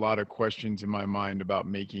have a lot of questions in my mind about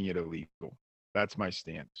making it illegal. That's my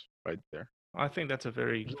stance right there. I think that's a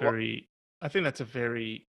very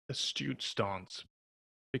astute stance,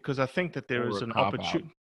 because I think that there is an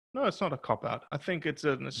opportunity. No, it's not a cop-out. I think it's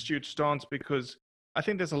an astute stance, because I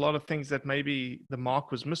think there's a lot of things that maybe the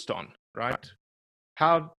mark was missed on, right?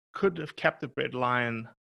 How could a captive bred lion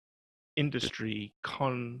industry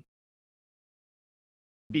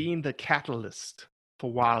being the catalyst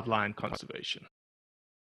for wild lion conservation?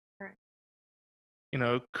 Right.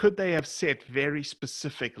 Could they have set very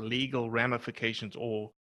specific legal ramifications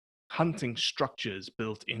or hunting structures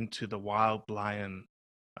built into the wild lion,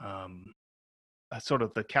 sort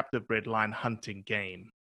of the captive bred lion hunting game?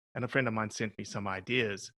 And a friend of mine sent me some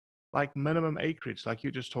ideas, like minimum acreage, like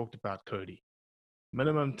you just talked about, Cody.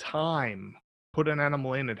 Minimum time. Put an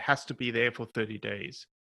animal in, it has to be there for 30 days.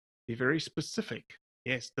 Be very specific.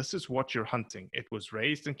 Yes, this is what you're hunting. It was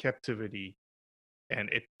raised in captivity, and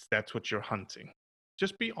that's what you're hunting.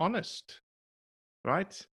 Just be honest,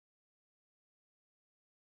 right?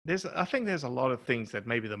 I think there's a lot of things that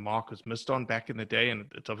maybe the mark was missed on back in the day, and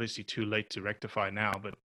it's obviously too late to rectify now.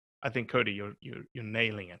 But I think, Cody, you're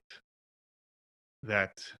nailing it.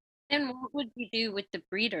 That. And what would you do with the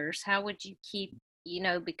breeders? How would you keep,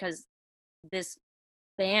 because this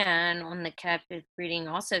ban on the captive breeding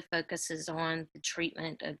also focuses on the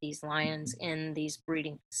treatment of these lions in these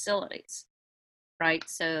breeding facilities, right?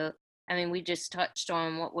 So, I mean, we just touched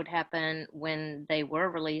on what would happen when they were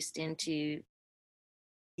released into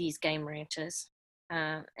these game ranches,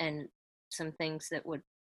 and some things that would,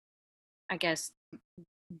 I guess,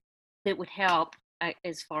 that would help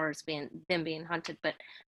as far as being hunted. But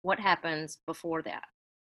what happens before that?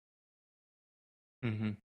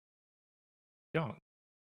 Mm-hmm. Yeah,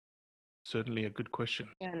 certainly a good question.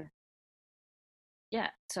 And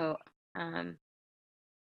yeah, so um,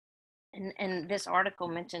 and this article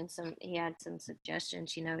mentioned he had some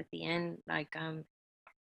suggestions, at the end, like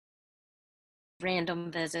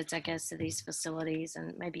random visits, I guess, to these facilities,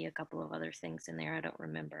 and maybe a couple of other things in there. I don't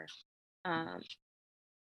remember. Um,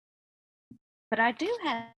 but I do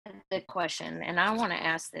have the question, and I want to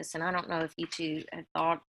ask this, and I don't know if you two have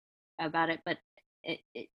thought about it, but it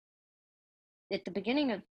at the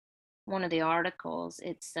beginning of one of the articles,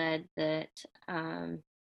 it said that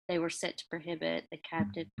they were set to prohibit the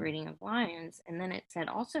captive breeding of lions, and then it said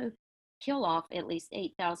also kill off at least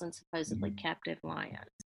 8,000 supposedly captive lions.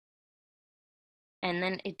 And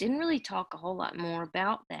then it didn't really talk a whole lot more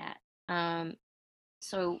about that.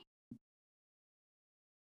 So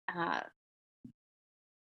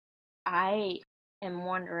I am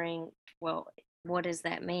wondering, well, what does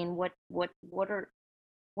that mean? What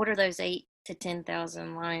are those 8 to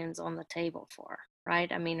 10,000 lions on the table for,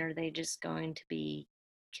 right? I mean, are they just going to be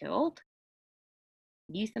killed,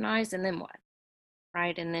 euthanized, and then what,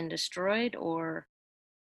 right? And then destroyed? Or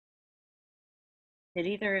did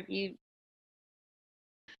either of you?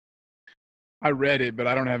 I read it, but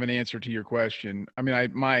I don't have an answer to your question. I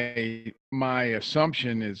mean, my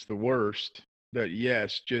assumption is the worst, that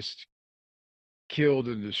yes, just killed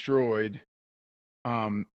and destroyed.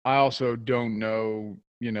 I also don't know,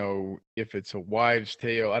 if it's a wives'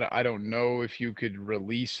 tale. I don't know if you could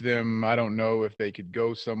release them. I don't know if they could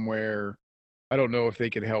go somewhere. I don't know if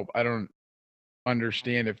they could help. I don't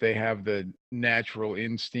understand if they have the natural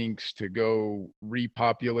instincts to go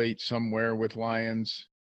repopulate somewhere with lions.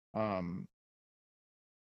 Um,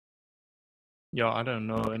 Yeah, I don't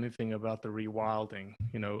know anything about the rewilding.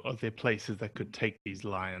 Are there places that could take these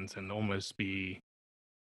lions and almost be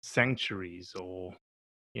sanctuaries, or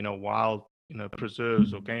wild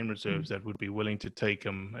preserves or game reserves that would be willing to take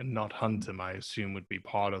them and not hunt them? I assume would be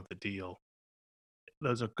part of the deal.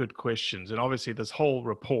 Those are good questions. And obviously this whole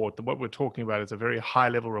report, what we're talking about, is a very high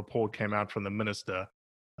level report, came out from the minister,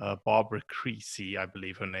 Barbara Creasy, I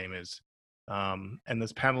believe her name is. And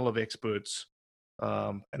this panel of experts,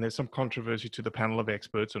 and there's some controversy to the panel of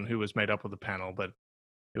experts on who was made up of the panel, but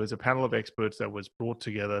it was a panel of experts that was brought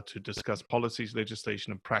together to discuss policies,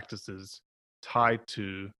 legislation, and practices tied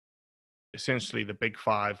to essentially the big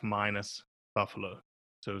five minus buffalo.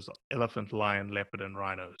 So it was elephant, lion, leopard, and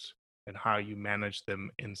rhinos, and how you manage them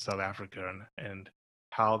in South Africa, and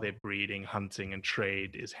how their breeding, hunting, and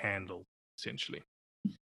trade is handled, essentially.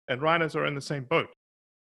 And rhinos are in the same boat.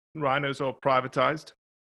 Rhinos are privatized.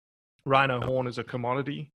 Rhino horn is a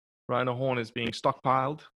commodity. Rhino horn is being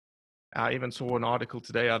stockpiled. I even saw an article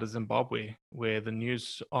today out of Zimbabwe where the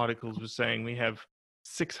news articles were saying we have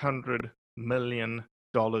 $600 million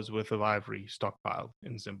worth of ivory stockpiled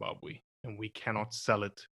in Zimbabwe, and we cannot sell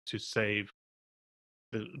it to save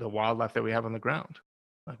the wildlife that we have on the ground.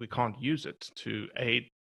 Like, we can't use it to aid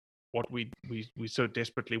what we so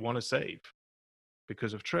desperately want to save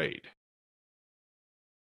because of trade.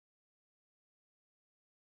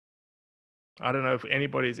 I don't know if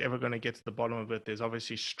anybody's ever going to get to the bottom of it. There's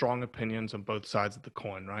obviously strong opinions on both sides of the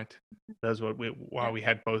coin, right? That's why we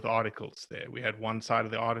had both articles there. We had one side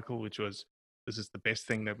of the article, which was, this is the best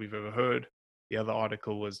thing that we've ever heard. The other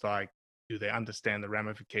article was like, do they understand the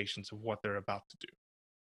ramifications of what they're about to do?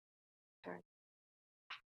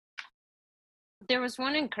 There was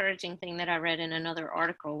one encouraging thing that I read in another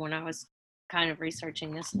article when I was kind of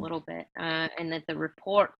researching this a little bit, and that the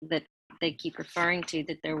report that they keep referring to,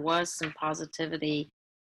 that there was some positivity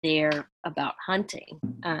there about hunting,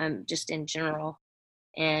 just in general.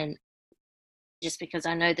 And just because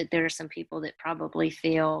I know that there are some people that probably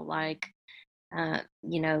feel like,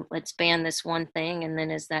 let's ban this one thing, and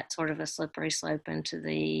then is that sort of a slippery slope into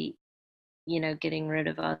the, getting rid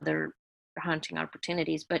of other hunting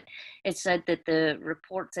opportunities. But it said that the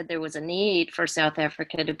report said there was a need for South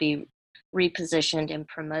Africa to be repositioned and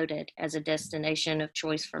promoted as a destination of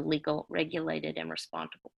choice for legal, regulated, and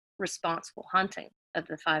responsible hunting of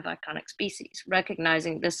the 5 iconic species,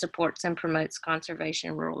 recognizing this supports and promotes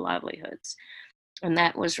conservation and rural livelihoods. And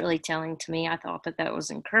that was really telling to me. I thought that was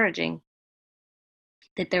encouraging,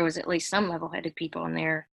 that there was at least some level-headed people in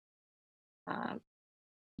there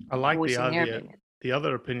I like voicing their opinion. the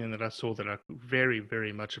other opinion that I saw that I very,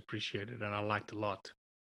 very much appreciated and I liked a lot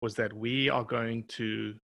was that we are going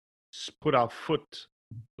to put our foot,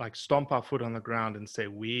 like stomp our foot on the ground and say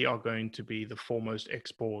we are going to be the foremost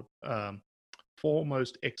experts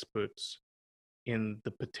in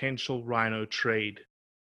the potential rhino trade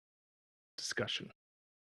discussion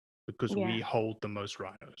because we Yeah. hold the most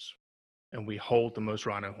rhinos and we hold the most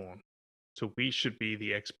rhino horn. So we should be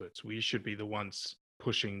the experts. We should be the ones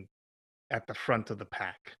pushing at the front of the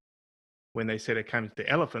pack. When they said it comes to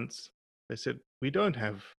elephants, they said we don't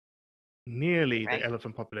have nearly Right. the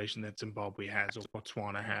elephant population that Zimbabwe has or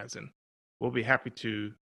Botswana has, and we'll be happy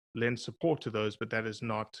to lend support to those, but that is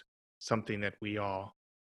not something that we are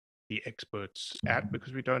the experts at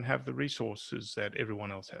because we don't have the resources that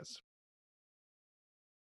everyone else has.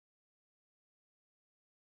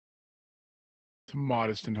 It's a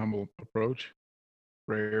modest and humble approach.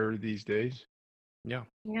 Rare these days. Yeah,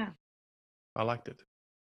 Yeah. I liked it.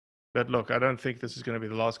 But look, I don't think this is going to be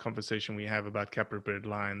the last conversation we have about captive bred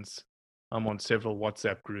lions. I'm on several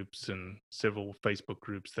WhatsApp groups and several Facebook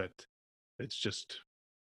groups that it's just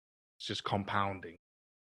compounding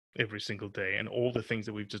every single day, and all the things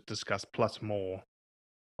that we've just discussed plus more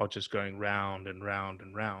are just going round and round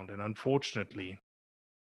and round. And unfortunately,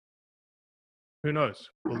 who knows?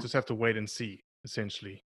 We'll just have to wait and see.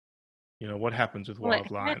 Essentially, what happens with Well, wild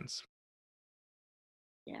lions.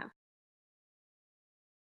 Yeah.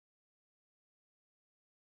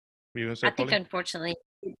 Were you gonna say, I think Polly? unfortunately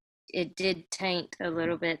it did taint a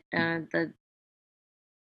little bit the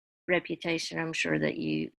reputation. I'm sure that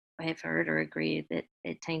you have heard or agree that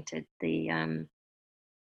it tainted the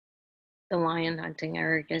lion hunting,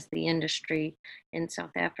 or I guess the industry in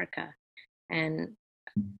South Africa. And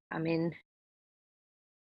I mean,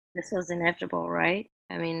 this was inevitable, right?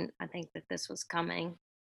 I mean, I think that this was coming.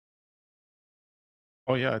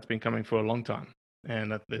 Oh yeah, it's been coming for a long time.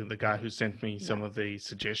 And the guy who sent me Yeah. some of the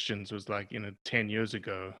suggestions was like, 10 years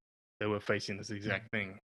ago, they were facing this exact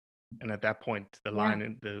thing. And at that point, Yeah.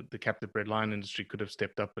 the captive bred lion industry could have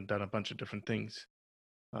stepped up and done a bunch of different things.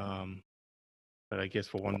 But I guess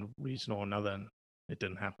for one reason or another, it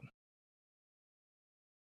didn't happen.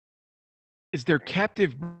 Is there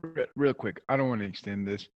captive, real quick, I don't want to extend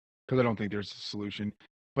this because I don't think there's a solution,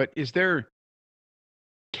 but is there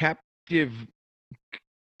captive,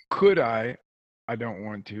 I don't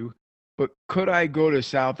want to, but could I go to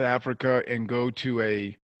South Africa and go to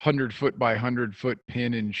a 100-foot by 100-foot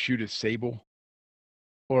pin and shoot a sable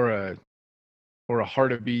or a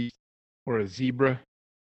hartebeest or a zebra?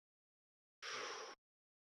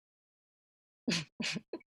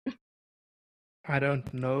 I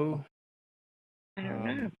don't know. I don't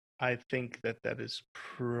know. I think that is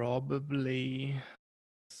probably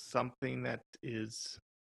something that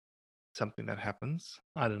happens.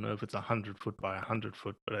 I don't know if it's 100-foot by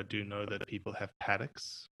 100-foot, but I do know that people have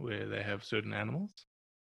paddocks where they have certain animals.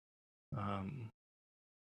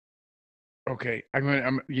 Okay,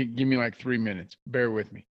 give me like 3 minutes. Bear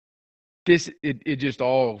with me. It just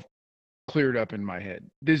all cleared up in my head.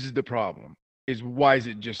 This is the problem. Is why is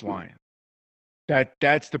it just lion?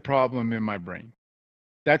 That's the problem in my brain.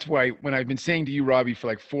 That's why when I've been saying to you, Robbie, for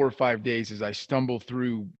like 4 or 5 days, as I stumble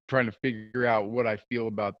through trying to figure out what I feel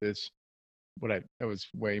about this, that was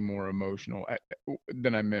way more emotional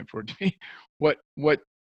than I meant for it to be. What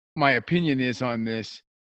my opinion is on this,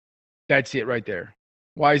 that's it right there.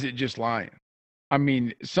 Why is it just lion? I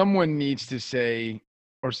mean, someone needs to say,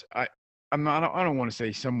 or I don't want to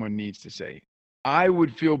say someone needs to say. I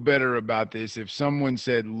would feel better about this if someone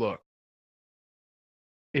said, look,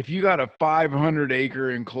 if you got a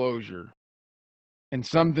 500-acre enclosure and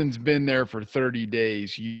something's been there for 30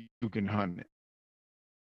 days, you can hunt it.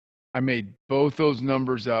 I made both those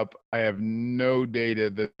numbers up. I have no data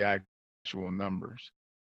that the actual numbers.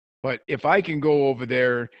 But if I can go over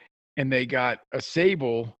there and they got a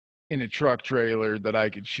sable in a truck trailer that I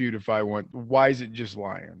could shoot if I want, why is it just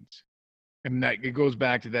lions? And that it goes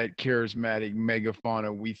back to that charismatic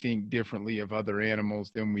megafauna. We think differently of other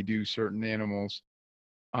animals than we do certain animals.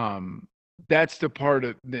 That's the part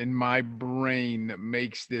in my brain that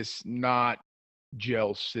makes this not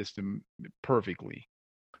gel system perfectly.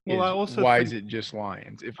 Well, I also why think, is it just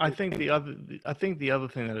lions? I think the other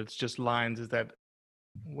thing that it's just lions is that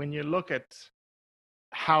when you look at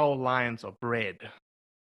how lions are bred,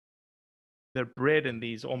 they're bred in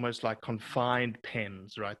these almost like confined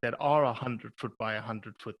pens, right? That are 100-foot by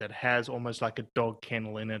 100-foot, that has almost like a dog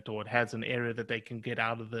kennel in it, or it has an area that they can get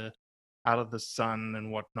out of the sun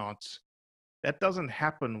and whatnot. That doesn't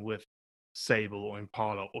happen with sable or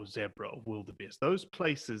impala or zebra or wildebeest. Those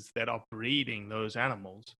places that are breeding those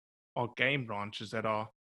animals are game ranches that are,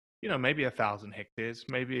 maybe 1,000 hectares,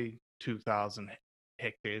 maybe 2,000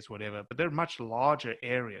 hectares, whatever, but they're much larger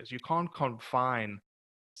areas. You can't confine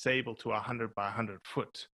sable to 100 by 100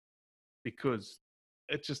 foot because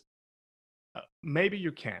it just, maybe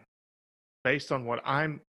you can, based on what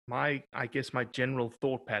I guess my general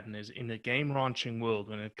thought pattern is in the game ranching world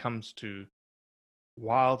when it comes to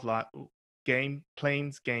wildlife,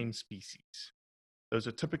 plains game species. Those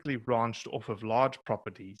are typically ranched off of large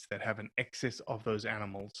properties that have an excess of those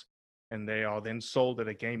animals, and they are then sold at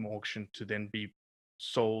a game auction to then be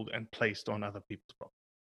sold and placed on other people's property.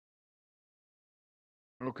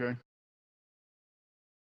 Okay.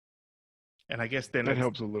 And I guess then that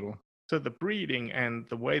helps a little. So the breeding and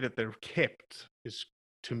the way that they're kept is,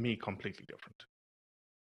 to me, completely different.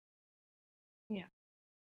 Yeah.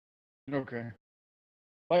 Okay.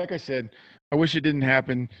 Like I said, I wish it didn't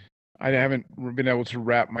happen. I haven't been able to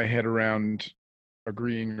wrap my head around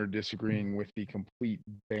agreeing or disagreeing with the complete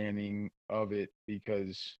banning of it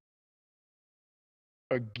because,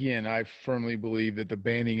 again, I firmly believe that the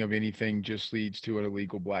banning of anything just leads to an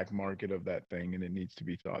illegal black market of that thing, and it needs to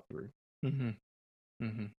be thought through.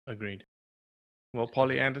 Agreed. Well,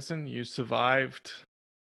 Polly Anderson, you survived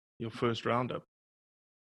your first roundup.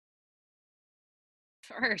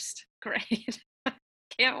 First, great.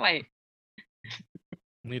 Can't wait.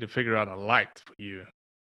 We need to figure out a light for you.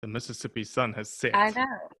 The Mississippi sun has set.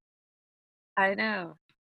 I know.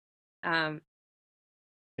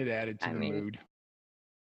 It added to the mood.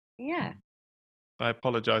 Yeah. I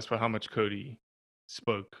apologize for how much Cody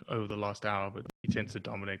spoke over the last hour, but he tends to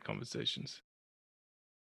dominate conversations.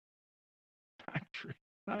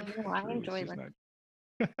 I enjoy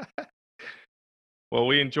it. Well,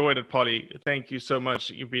 we enjoyed it, Polly. Thank you so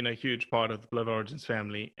much. You've been a huge part of the Blood Origins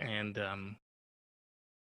family. And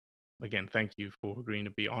again, thank you for agreeing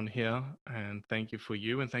to be on here. And thank you for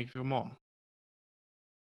you, and thank you for Mom.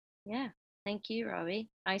 Yeah. Thank you, Robbie.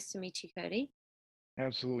 Nice to meet you, Cody.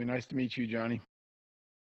 Absolutely. Nice to meet you, Johnny.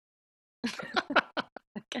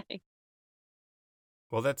 Okay.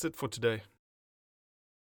 Well, that's it for today.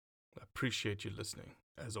 I appreciate you listening,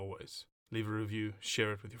 as always. Leave a review,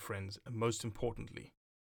 share it with your friends, and most importantly,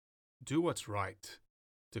 do what's right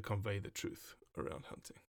to convey the truth around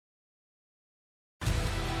hunting.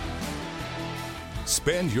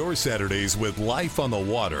 Spend your Saturdays with life on the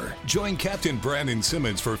water. Join Captain Brandon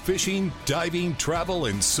Simmons for fishing, diving, travel,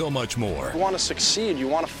 and so much more. You want to succeed, you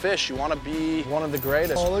want to fish, you want to be one of the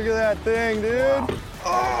greatest. Oh, look at that thing, dude.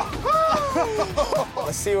 Wow. Oh.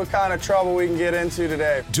 Let's see what kind of trouble we can get into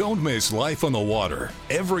today. Don't miss Life on the Water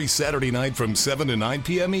every Saturday night from 7 to 9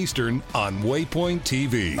 p.m. Eastern on Waypoint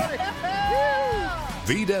TV.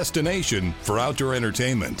 The destination for outdoor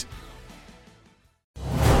entertainment.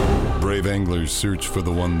 Brave anglers search for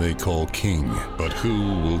the one they call king, but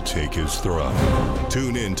who will take his throne?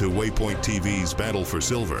 Tune in to Waypoint TV's Battle for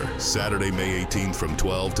Silver, Saturday, May 18th from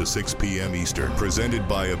 12 to 6 p.m. Eastern, presented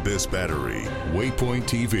by Abyss Battery. Waypoint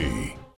TV.